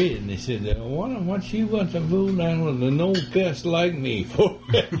that and read it, and he said, I wonder what she wants to fool down with an old cuss like me for.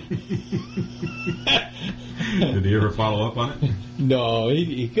 Did he ever follow up on it? No,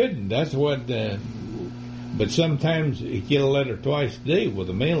 he couldn't. That's what... but sometimes he'd get a letter twice a day with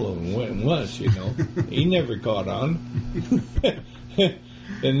the mail on once, you know. He never caught on.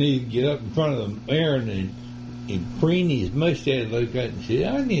 And he'd get up in front of the mirror and he'd preen his mustache like that and say,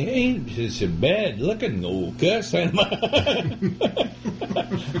 I ain't such a bad-looking old cuss. And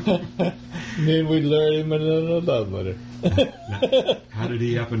then we'd learn him another love letter. How did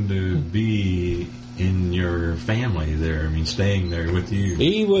he happen to be in your family there? I mean, staying there with you?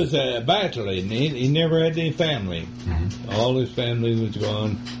 He was a bachelor, and he never had any family. Mm-hmm. All his family was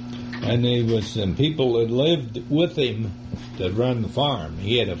gone. And there was some people that lived with him that run the farm.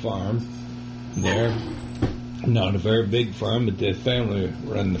 He had a farm there. Not a very big farm, but this family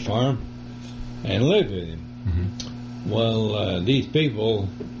run the farm and lived with him. Mm-hmm. Well, these people,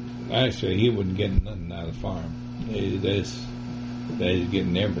 actually, he wouldn't get nothing out of the farm. They was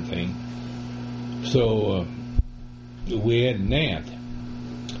getting everything. So we had an aunt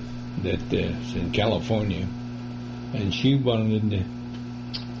that's in California, and she wanted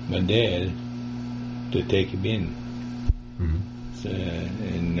my dad to take him in. Mm-hmm.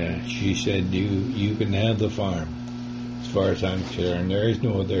 And she said, you can have the farm. As far as I'm concerned, there is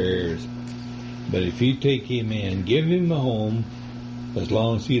no other heirs. But if you take him in, give him a home, as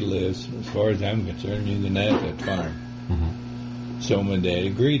long as he lives, as far as I'm concerned, you can have that farm. Mm-hmm. So my dad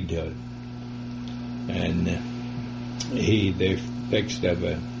agreed to it. And they fixed up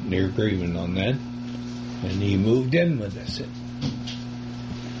a near agreement on that, and he moved in with us.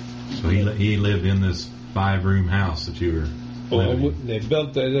 So he lived in this 5-room house that you were living in. They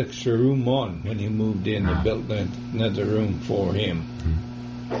built that extra room on when he moved in. They built another room for him,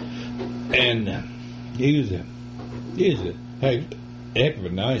 and he was a heck of a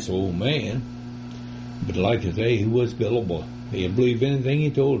nice old man. But like I say, he was gullible. He'd believe anything he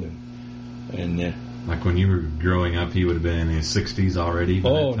told him. And like when you were growing up, he would have been in his 60s already.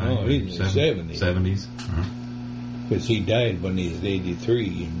 Oh no, he's in his 70s. 70s. Because he died when he was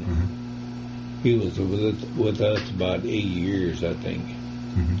 83. And he was with us about 8 years, I think.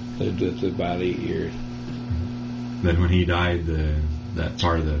 Lived with us about 8 years. Then when he died, that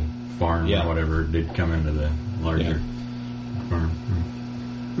part of the farm or whatever did come into the larger farm.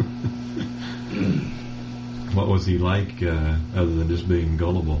 What was he like, other than just being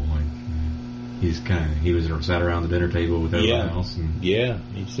gullible? Like he was sat around the dinner table with everyone else. And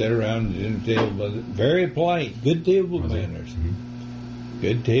he sat around the dinner table, but very polite, good table manners,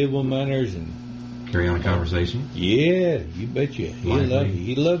 good table manners, and carry on a conversation. Yeah, you betcha.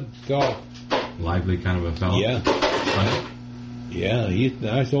 He loved golf. Lively kind of a fellow. Yeah, funny. Yeah, he's a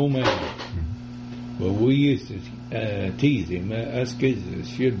nice old man. Well, we used to tease him. Us kids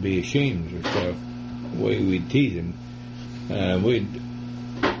should be ashamed of stuff. The way we'd tease him.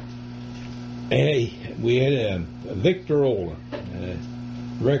 We had a Victorola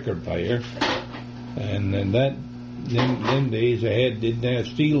record player, and then them days didn't have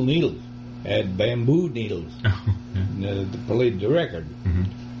steel needles, had bamboo needles to play the record,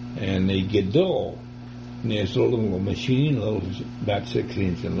 and they'd get dull. And there's a little machine, about 6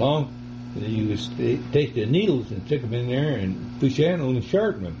 inches long. And you would take the needles and stick them in there and push the handle and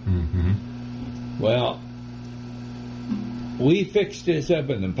sharpen them. Well, we fixed this up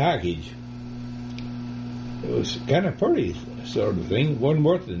in the package. It was kind of pretty sort of thing. Wasn't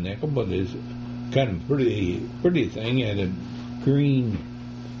worth a nickel, but it's kind of pretty thing. It had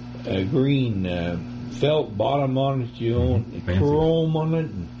a green felt bottom on it, and chrome on it,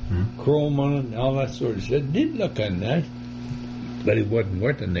 and all that sort of stuff. It did look kind of nice, but it wasn't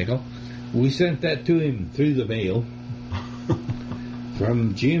worth a nickel. We sent that to him through the mail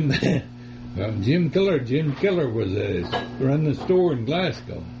from Jim Killer. Jim Killer was running the store in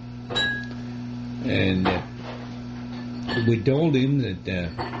Glasgow, and we told him that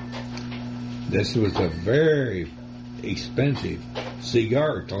this was a very expensive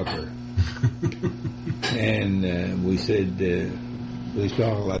cigar clipper, and we said we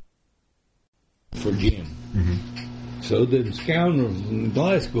saw a lot for Jim. So the scoundrels in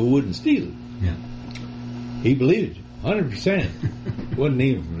Glasgow wouldn't steal it. Yeah. He believed it, 100%. Wasn't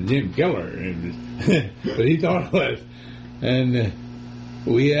even from Jim Keller, but he thought it was. And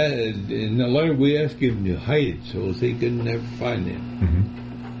in the letter we asked him to hide it so he could never find it.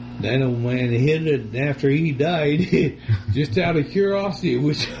 That old man hid it, and after he died, just out of curiosity,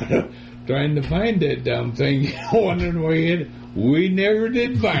 we started trying to find that dumb thing, wondering where he hid it. We never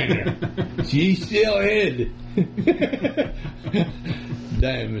did find her. She still hid.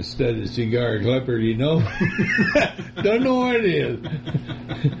 Diamond studded cigar clipper, Don't know what it is.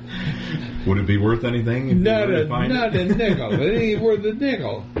 Would it be worth anything if not you a find not it? A nickel. It ain't worth a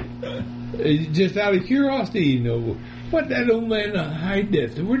nickel. It's just out of curiosity, What that old man hide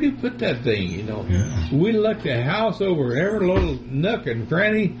that? Where did he put that thing? Yeah. We looked the house over, every little nook and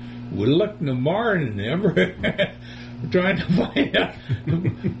cranny. We looked in the barn and trying to find out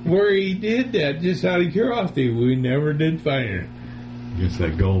where he did that, just out of curiosity. We never did find her. I guess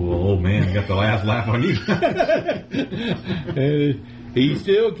that gullible old man got the last laugh on you. He's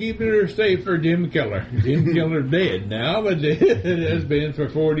still keeping her safe for Jim Keller. Jim Keller's dead now, but it has been for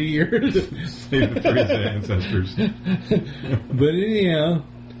 40 years. Save it for his ancestors. But anyhow,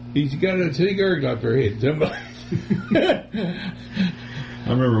 he's got a cigar clipper hit somebody. I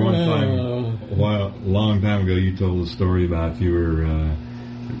remember one time, a long time ago, you told a story about you were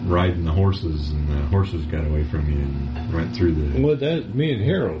riding the horses, and the horses got away from you and went through the... Well, that's me and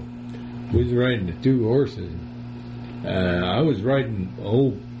Harold. We was riding the 2 horses. I was riding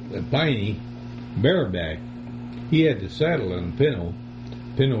a Piney bareback. He had the saddle on a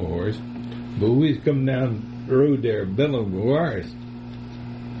pinto horse, but we was coming down the road there, Bella Guaris,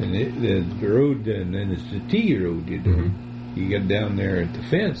 and the road, and then it's the T road you do. You get down there at the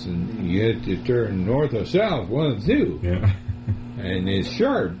fence, and you had to turn north or south, one of the two. Yeah. And it's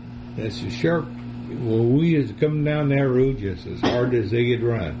sharp. That's a sharp. Well, we was coming down that road just as hard as they could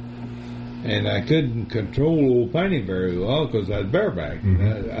run. And I couldn't control old Piney very well because I was bareback.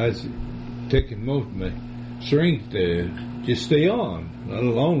 I was taking most of my strength to just stay on, let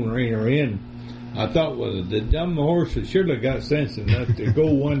alone rein her in. I thought, well, the dumb horse has surely got sense enough to go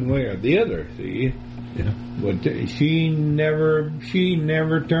one way or the other, see? Yeah. But she never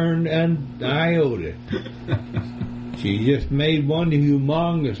turned an iota. She just made one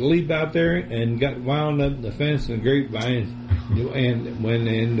humongous leap out there and got wound up in the fence and grapevines and went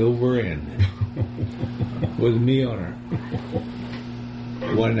end over end with me on her.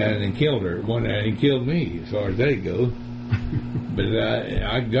 One hadn't killed her. One hadn't killed me, as far as that goes. But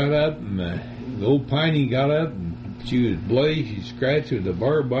I got up, and the old Piney got up, and she was bloody. She scratched with the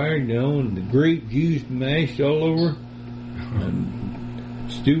barbed wire, and the grape juice mashed all over.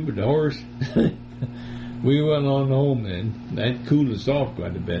 And stupid horse. We went on home then. That cooled us off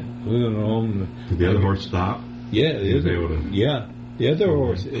quite a bit. We went home. Did the other horse stop? Yeah, He was able to. yeah. The other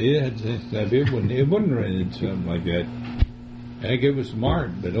horse, it wouldn't run into something like that. Heck, it was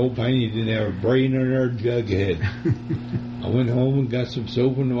smart, but old Piney didn't have a brain in her jug head. I went home and got some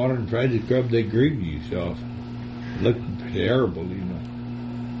soap and water and tried to scrub that grape juice off. Looked terrible,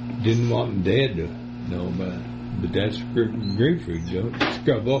 Didn't want him dead to know about it. But that's grapefruit,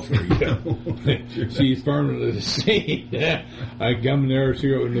 scrub off her, She's permanently the same. I come there,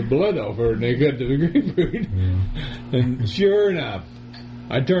 scrubbing the blood off her, and they got the grapefruit. And sure enough,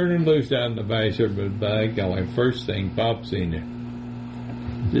 I turned her loose down the basher, but by golly, first thing Pop seen her.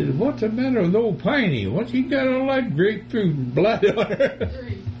 Said, "What's the matter with old Piney? What's he got all that grapefruit and blood on her?"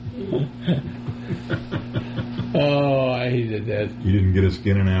 Oh, I hated that. You didn't get a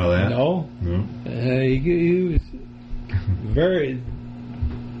skinning out of that? No. He was very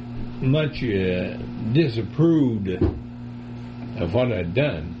much disapproved of what I'd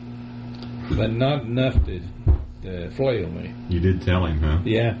done, but not enough to flail me. You did tell him, huh?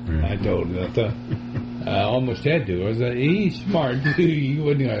 Yeah, I told him. I thought I almost had to. I said, he's smart. You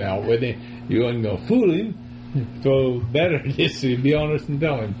wouldn't go out with him. You wasn't going to fool him. So better just to be honest and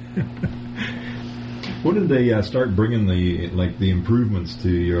tell him. When did they start bringing the improvements to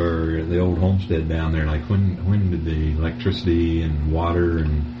the old homestead down there? Like when did the electricity and water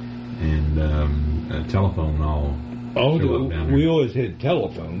and telephone all show up down there? We always had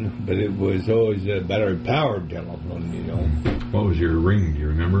telephone, but it was always a battery powered telephone. What was your ring? Do you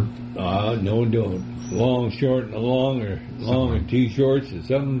remember? No, don't. Long, short, and long, or long and too shorts or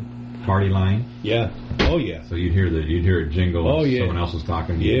something. Party line? Yeah. Oh yeah. So you'd hear it jingle. Oh yeah. Someone else was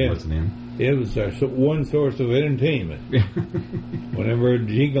talking. You'd listen in. It was one source of entertainment. Whenever it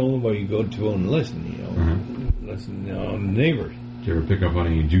jingled, well, you go to and listen, listen on the neighbors. Did you ever pick up on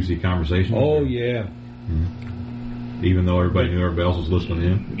any juicy conversations? Oh, yeah. Mm-hmm. Even though everybody knew everybody else was listening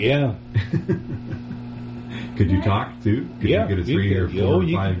in? Yeah. Could you talk, too? Could you get a 3 or 4 or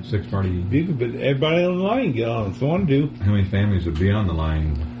 5, 6 party? You could, but everybody on the line get on if they want to. How many families would be on the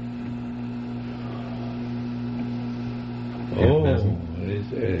line?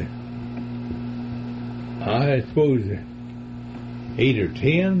 I suppose 8 or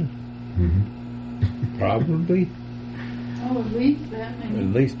 10, probably. Oh, at least that many. At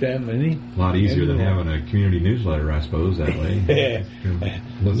least that many. A lot easier than having a community newsletter, I suppose, that way.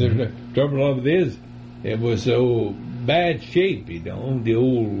 The trouble of it is, it was so bad shape, The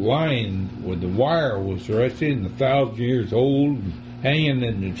old line with the wire was rusted and 1,000 years old, and hanging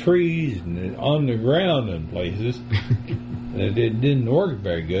in the trees and on the ground in places. It didn't work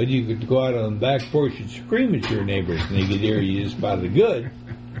very good. You could go out on the back porch and scream at your neighbors, and they could hear you just about as good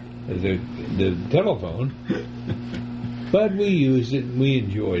as the telephone. But we used it, and we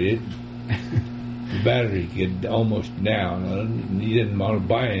enjoyed it. The battery get almost down. You didn't want to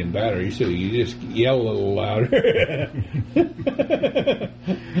buy any batteries, so you just yell a little louder.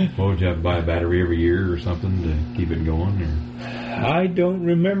 Well, would you have to buy a battery every year or something to keep it going? Or? I don't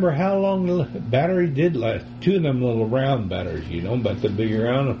remember how long the battery did last. 2 of them little round batteries, but the big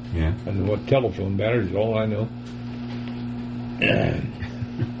round. Yeah. And what telephone batteries is all I know.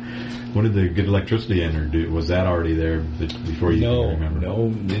 When did they get electricity in, or was that already there before you can remember? No,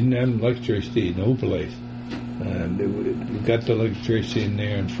 didn't have electricity, no place. We got the electricity in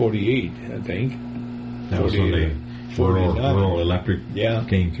there in 48, I think. That was when the rural electric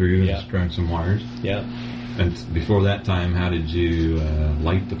came through and strung some wires. Yeah. And before that time, how did you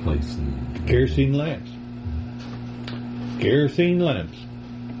light the place? Kerosene lamps. Kerosene lamps.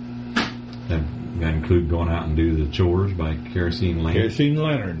 That include going out and do the chores by kerosene lamp? Kerosene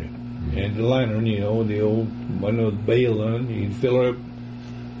lantern. And the lantern, the old one of the bale on, you'd fill her up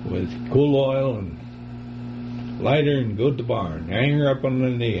with coal oil and lighter and go to the barn. Hang her up on the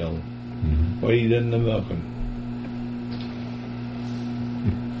nail while you done the milking.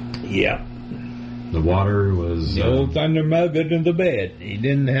 Yeah. The water was... The old thunder mug into the bed. He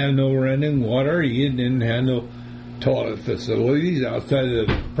didn't have no running water. He didn't have no toilet facilities outside of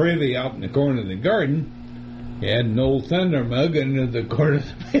the privy out in the corner of the garden. He had an old thunder mug under the corner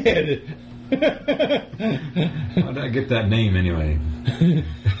of the bed. How did I get that name anyway?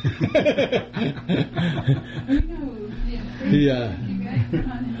 Yeah.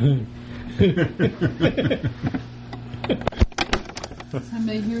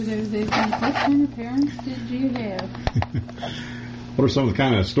 Somebody here those days. What kind of parents did you have? What are some of the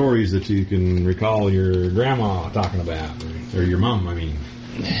kind of stories that you can recall your grandma talking about, or your mom? I mean,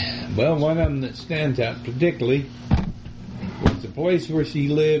 Well, one of them that stands out particularly was the place where she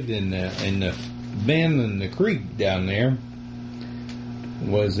lived in the bend in the creek down there.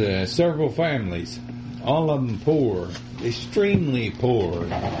 Was several families, all of them poor, extremely poor,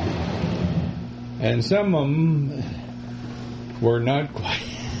 and some of them were not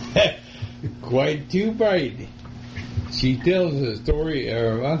quite too bright. She tells a story,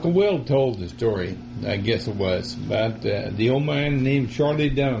 or Uncle Will told the story, I guess it was, about the old man named Charlie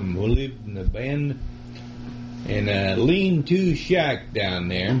Dunham who lived in the bend in a lean-to shack down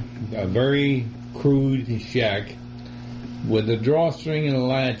there, a very crude shack with a drawstring and a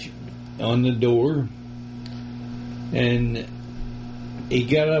latch on the door. And he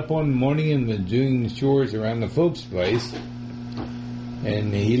got up one morning and was doing the chores around the folks' place,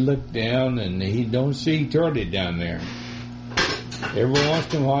 and he looked down and he don't see Charlie down there. Every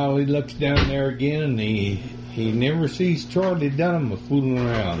once in a while he looks down there again and he never sees Charlie Dunham fooling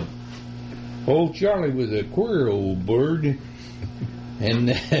around. Old Charlie was a queer old bird, and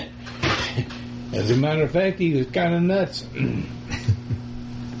as a matter of fact he was kind of nuts.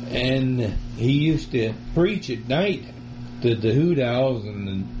 And he used to preach at night to the hoot owls and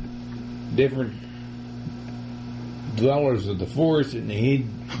the different dwellers of the forest, and he'd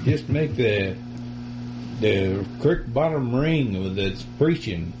just make the creek bottom ring with its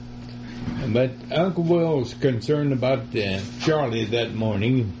preaching. But Uncle Will was concerned about Charlie that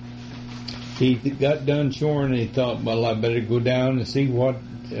morning. He got done shoring and he thought, well, I better go down and see what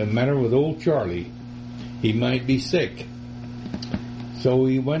the matter with old Charlie. He might be sick. So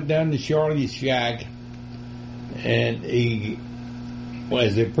he went down to Charlie's shack, and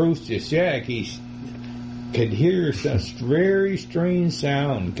as he approached the shack, he could hear such very strange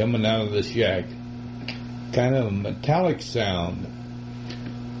sound coming out of the shack, kind of a metallic sound.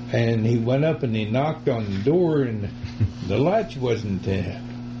 And he went up and he knocked on the door, and the latch wasn't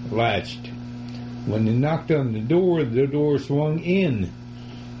latched. When he knocked on the door swung in,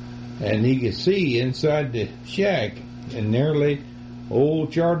 and he could see inside the shack, and nearly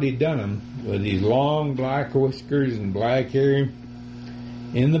old Charlie Dunham with his long black whiskers and black hair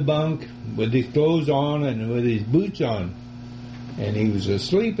in the bunk with his clothes on and with his boots on. And he was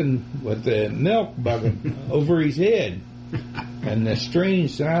sleeping with the milk bucket over his head. And the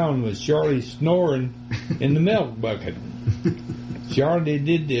strange sound was Charlie snoring in the milk bucket. Charlie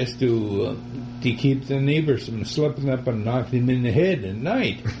did this to keep the neighbors from slipping up and knocking him in the head at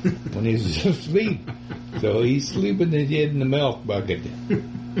night when he was asleep. So he's sleeping his head in the milk bucket.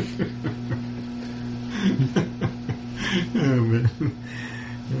 oh man,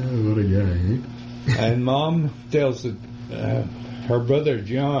 what a guy! Eh? And Mom tells her brother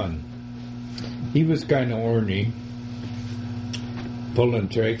John, he was kind of ornery, pulling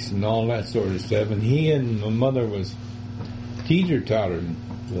tricks and all that sort of stuff. And he and my mother was teeter-tottering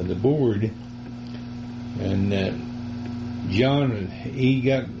with the board. And John, he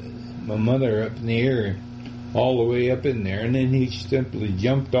got my mother up in the air, all the way up in there, and then he simply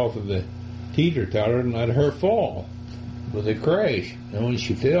jumped off of the teeter-totter and let her fall with a crash. And when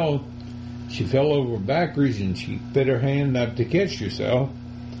she fell over backwards, and she put her hand up to catch herself,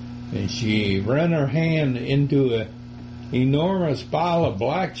 and she ran her hand into a enormous pile of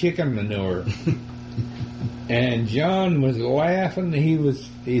black chicken manure. And John was laughing.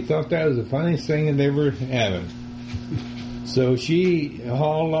 He thought that was the funniest thing that ever happened. So she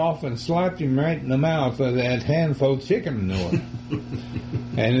hauled off and slapped him right in the mouth with that handful of chicken manure.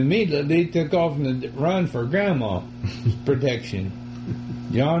 And immediately they took off and run for Grandma's protection.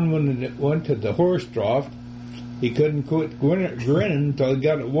 John went to the horse trough. He couldn't quit grinning until he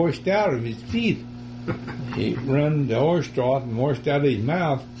got it washed out of his teeth. He run the horse trough and washed out of his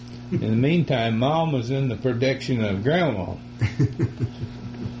mouth. In the meantime, Mom was in the protection of Grandma.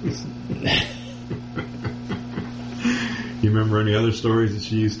 You remember any other stories that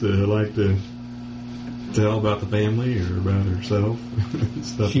she used to like to tell about the family or about herself?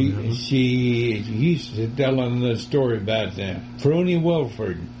 She used to tell another story about Phroney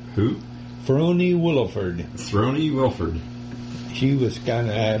Wilford. Who? Phroney Williford. Phroney Wilford. She was kind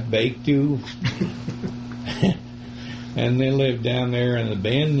of half-baked too. And they lived down there in the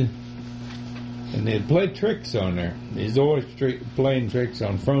bend. and they'd play tricks on her. He's always playing tricks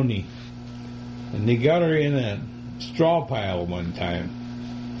on Phroney. And they got her in a straw pile one time.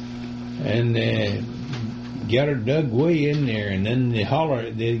 And got her dug way in there, and then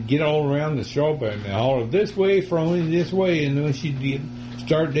they'd get all around the straw pile, and they holler, "This way, Phroney, this way." And when she'd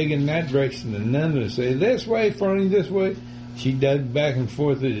start digging in that direction, and then they'd say, "This way, Phroney, this way." She dug back and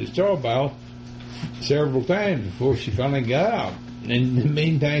forth through the straw pile several times before she finally got out. And in the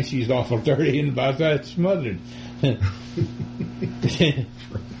meantime, she's awful dirty and about that smothered.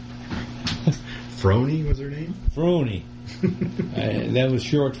 Phroney was her name? Phroney. That was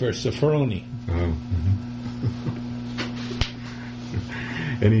short for Sophrony. Oh.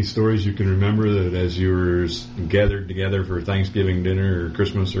 Any stories you can remember that as you were gathered together for Thanksgiving dinner or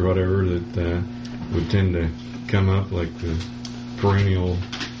Christmas or whatever that would tend to come up, like the perennial?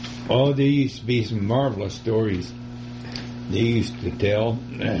 Oh, there used to be some marvelous stories they used to tell.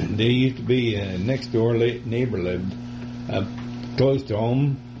 There used to be a next door neighbor lived up close to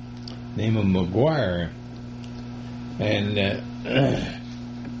home, named McGuire, and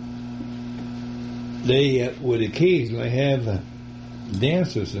they would occasionally have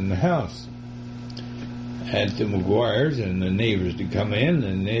dances in the house at the McGuire's, and the neighbors would come in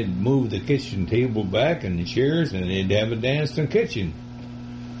and they'd move the kitchen table back and the chairs, and they'd have a dance in the kitchen.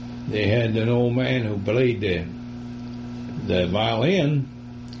 They had an old man who played the violin.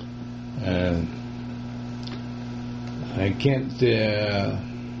 I can't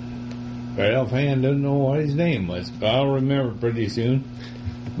right offhand don't know what his name was, but I'll remember pretty soon.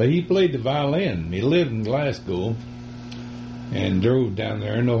 But he played the violin. He lived in Glasgow and drove down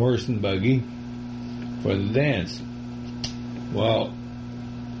there in a horse and buggy for the dance. Well,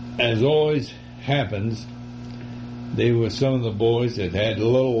 as always happens, there were some of the boys that had a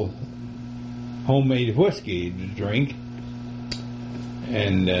little homemade whiskey to drink,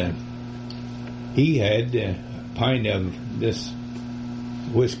 and he had a pint of this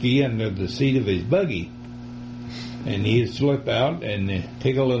whiskey under the seat of his buggy, and he'd slip out and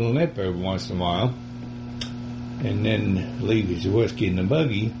take a little nip every once in a while, and then leave his whiskey in the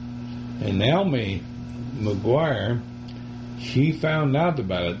buggy. And Naomi McGuire, she found out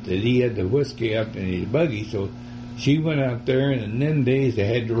about it, that he had the whiskey up in his buggy, so she went out there, and in them days they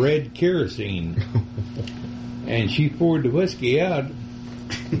had red kerosene, and she poured the whiskey out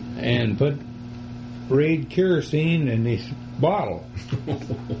and put red kerosene in this bottle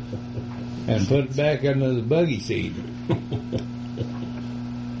and put it back under the buggy seat.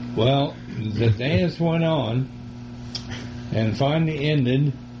 Well, the dance went on and finally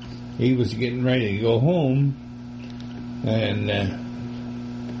ended. He was getting ready to go home, and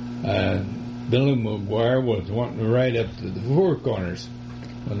Billy McGuire was wanting to ride up to the Four Corners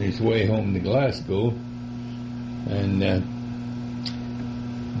on his way home to Glasgow, and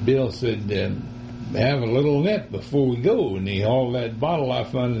Bill said, "Have a little nip before we go," and he hauled that bottle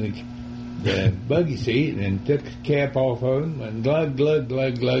off under the buggy seat and took the cap off of him and glug, glug,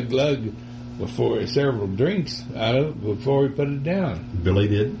 glug, glug, glug before several drinks out of it before he put it down. Billy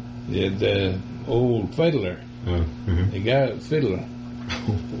did? The old fiddler. The guy fiddler.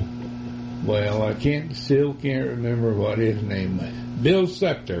 Well, I still can't remember what his name was. Bill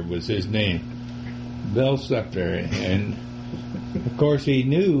Scepter was his name. Bill Scepter. And, of course, he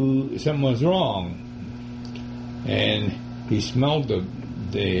knew something was wrong. And he smelled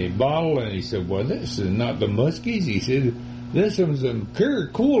the bottle, and he said, "Well, this is not the muskies." He said, "This one's some pure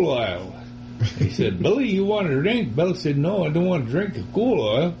cool oil." He said, "Billy, you want a drink?" Bill said, "No, I don't want to drink the cool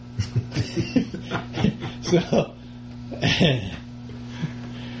oil." So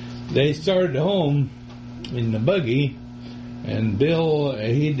they started home in the buggy, and Bill,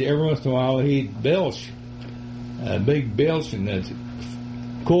 every once in a while he'd belch, a big belch, and the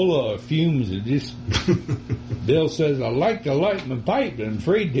cola fumes would just. Bill says, "I like to light my pipe, but I'm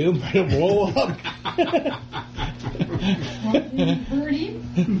afraid to, but it'll blow up."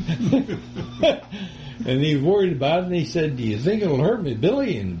 And he was worried about it, and he said, "Do you think it'll hurt me,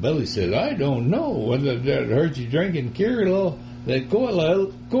 Billy?" And Billy said, "I don't know whether that hurt you drinking that cool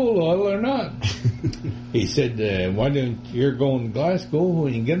oil or not." He said, "Why don't you're going to Glasgow?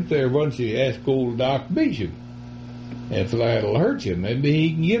 When you get there, why don't you ask old Doc Bishop if that'll hurt you? Maybe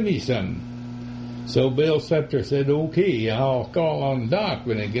he can give you something." So Bill Scepter said, "Okay, I'll call on Doc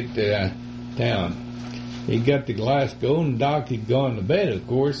when I get to town." He got to Glasgow, and Doc had gone to bed, of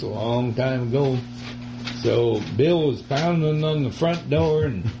course, a long time ago. So Bill was pounding on the front door,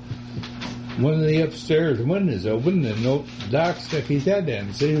 and one of the upstairs windows opened, and Doc stuck his head in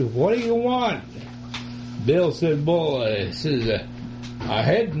and said, "What do you want?" Bill said, "Well, I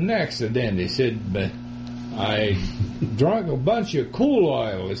had an accident." He said, "But I drank a bunch of cool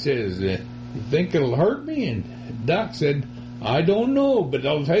oil." He says, You think it'll hurt me? And Doc said, I don't know, but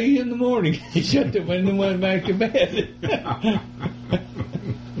I'll tell you in the morning. He shut the window and went back to bed.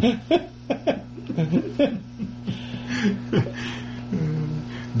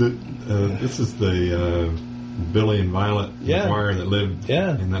 This is the Billy and Violet Yeah. McGuire that lived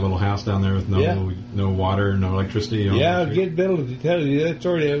Yeah. in that little house down there with no water, no electricity. Yeah, I'll get Bill to tell you that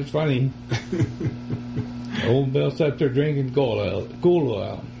story. That was funny. Old Bill sat there drinking cool oil.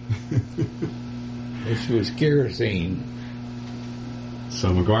 This was kerosene. So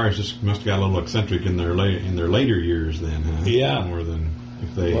McGuire's just must have got a little eccentric in their later years then, huh? Yeah. More than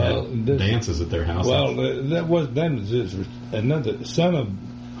if they had dances at their house. Well, that wasn't them. This was another son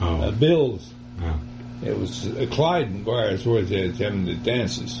of Bill's. Oh. It was Clyde McGuire's where they was having the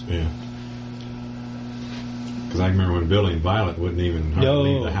dances. Yeah. Because I remember when Billy and Violet wouldn't even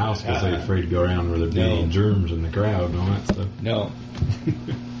hardly leave the house because they were afraid to go around where there'd be any germs in the crowd and all that stuff. No.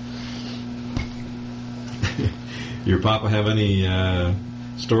 Your papa have any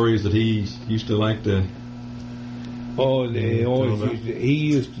stories that he used to like to? Oh, he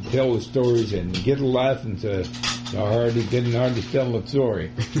used to tell the stories and get a laugh and so he couldn't hardly tell the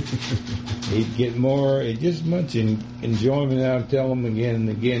story. He'd get just much enjoyment out of telling them again and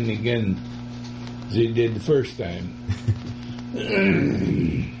again and again as he did the first time. Do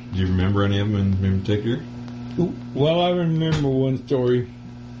you remember any of them in particular? Well, I remember one story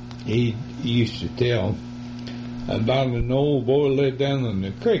he used to tell about an old boy lived down in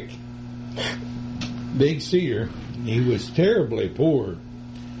the creek, Big Cedar. He was terribly poor,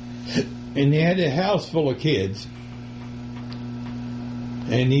 and he had a house full of kids,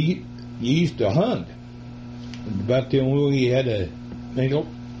 and he used to hunt. About the only way he had to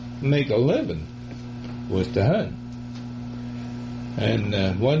make a living was to hunt.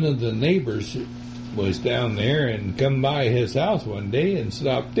 And one of the neighbors was down there and come by his house one day and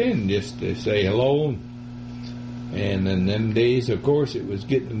stopped in just to say hello. And in them days, of course, it was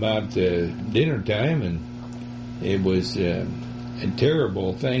getting about dinner time, and it was a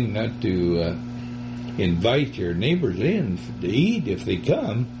terrible thing not to invite your neighbors in to eat if they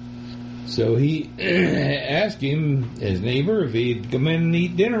come. So he asked his neighbor, if he'd come in and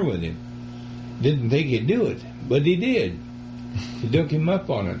eat dinner with him. Didn't think he'd do it, but he did. He took him up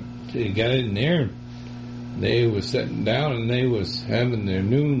on it. So he got in there, and they was sitting down, and they was having their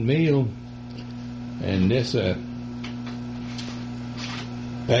noon meal, and this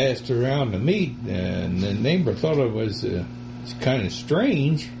passed around the meat, and the neighbor thought it was kind of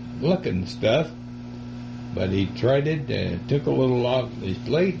strange looking stuff, but he tried it, took a little off his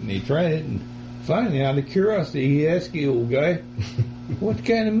plate, and he tried it, and finally, out of curiosity, he asked the old guy, what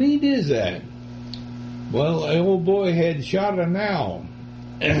kind of meat is that? Well, the old boy had shot an owl,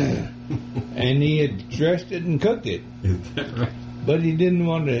 and he had dressed it and cooked it. Is that right? But he didn't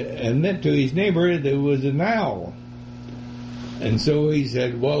want to admit to his neighbor that it was an owl. And so he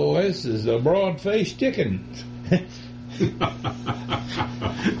said, well, this is a broad-faced chicken.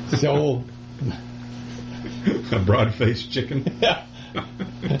 So... A broad-faced chicken?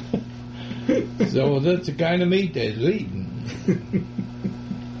 So that's the kind of meat that's eaten.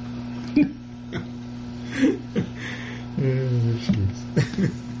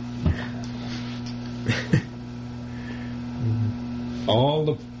 All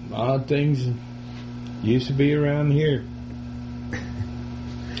the odd things used to be around here.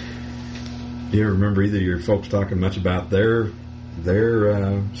 You ever remember either of your folks talking much about their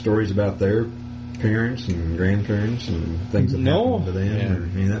stories about their parents and grandparents and things that happened to them or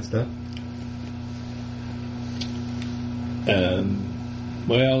any of that stuff?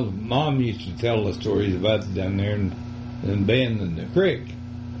 Well, Mom used to tell the stories about down there in Bend in the creek.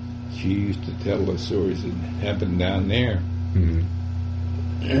 She used to tell the stories that happened down there. Mm-hmm.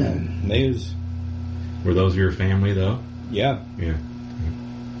 Were those your family, though? Yeah. Yeah.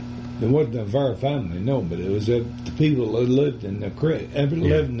 It wasn't of our family, no, but it was the people that lived in the creek,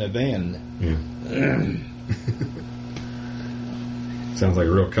 lived in the Bend. Yeah. Sounds like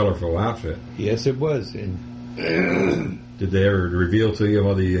a real colorful outfit. Yes, it was. And did they ever reveal to you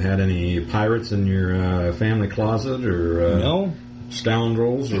whether you had any pirates in your family closet or no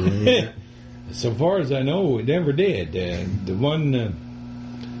scoundrels or anything like that? So far as I know, we never did. The one, of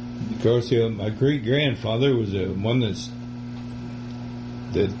course, my great grandfather was one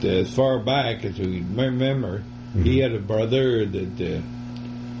that as far back as we remember, mm-hmm. He had a brother that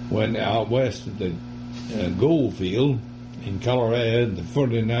went out west of the gold field in Colorado, the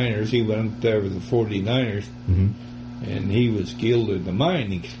 49ers. He went there with the 49ers, mm-hmm. and he was killed in the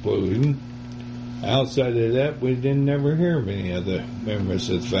mine explosion. Outside of that, we didn't ever hear of any other members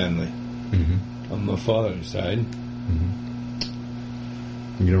of the family, mm-hmm. on my father's side. Mm-hmm.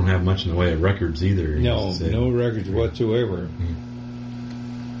 You don't have much in the way of records either. No, no records whatsoever.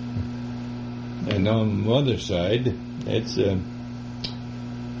 And on the mother's side, it's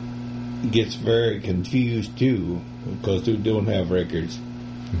gets very confused too, because they don't have records.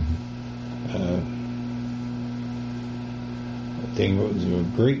 I think it was her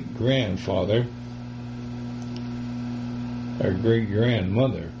great-grandfather, her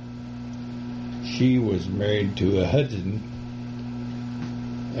great-grandmother. She was married to a Hudson,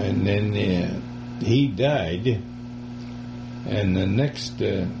 and then he died, and the next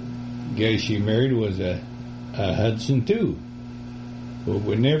guy she married was a Hudson too. But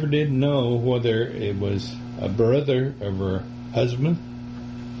we never did know whether it was a brother of her husband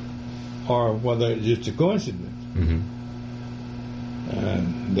or whether it was just a coincidence.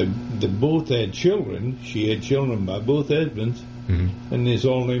 They both had children. She had children by both husbands, and it's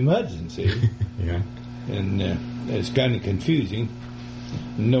all named Hudson, see? Yeah. And it's kind of confusing.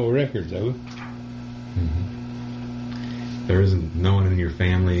 No records of it. There isn't no one in your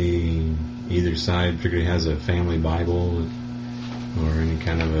family, either side, particularly has a family Bible or any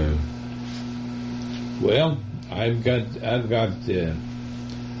kind of a... Well, I've got the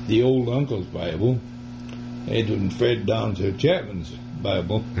old uncle's Bible, Edwin Fred Donzo Chapman's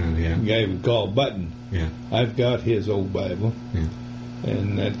Bible, yeah. the guy we call Button. Yeah. I've got his old Bible, yeah.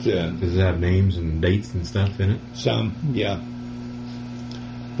 And that's does it have names and dates and stuff in it? Some, yeah,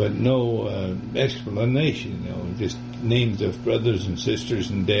 but no explanation. Just names of brothers and sisters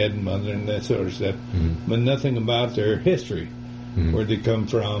and dad and mother and that sort of stuff, but nothing about their history, where they come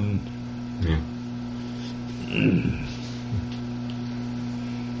from. Yeah.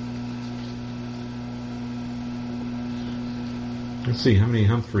 Let's see, how many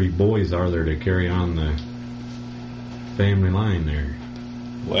Humphrey boys are there to carry on the family line there?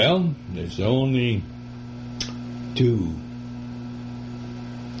 Well, there's only 2.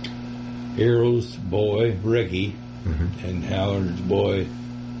 Errol's boy, Ricky, and Howard's boy,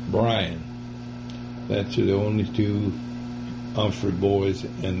 Brian. That's the only 2 Humphrey boys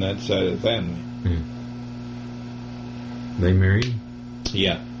in that side of the family. They married?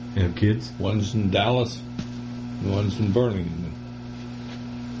 Yeah. Have kids? One's in Dallas, and one's in Burlington.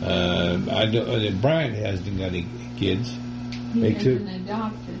 Brian hasn't got any kids. He isn't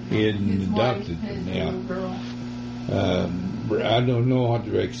adopted. He isn't His adopted, wife has yeah. a little girl. I don't know what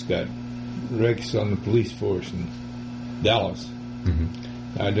Rex got. Rex on the police force in Dallas.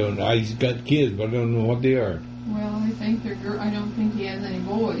 He's got kids, but I don't know what they are. Well, I think they're I don't think he has any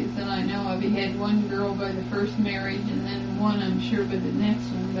boys that I know of. He had one girl by the first marriage, and then one, I'm sure, by the next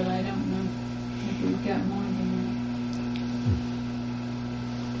one, but I don't know if he's got more than that.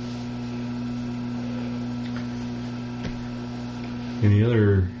 Any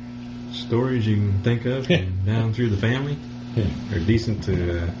other stories you can think of from down through the family? They're decent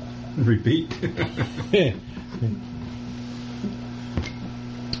to repeat.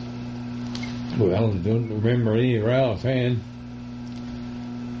 Well, I don't remember any Ralph hand.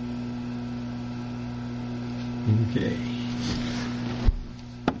 Okay.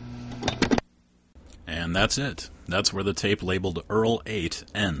 And that's it. That's where the tape labeled Earl 8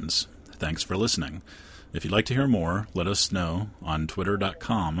 ends. Thanks for listening. If you'd like to hear more, let us know on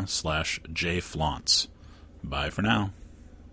twitter.com/jflaunts. Bye for now.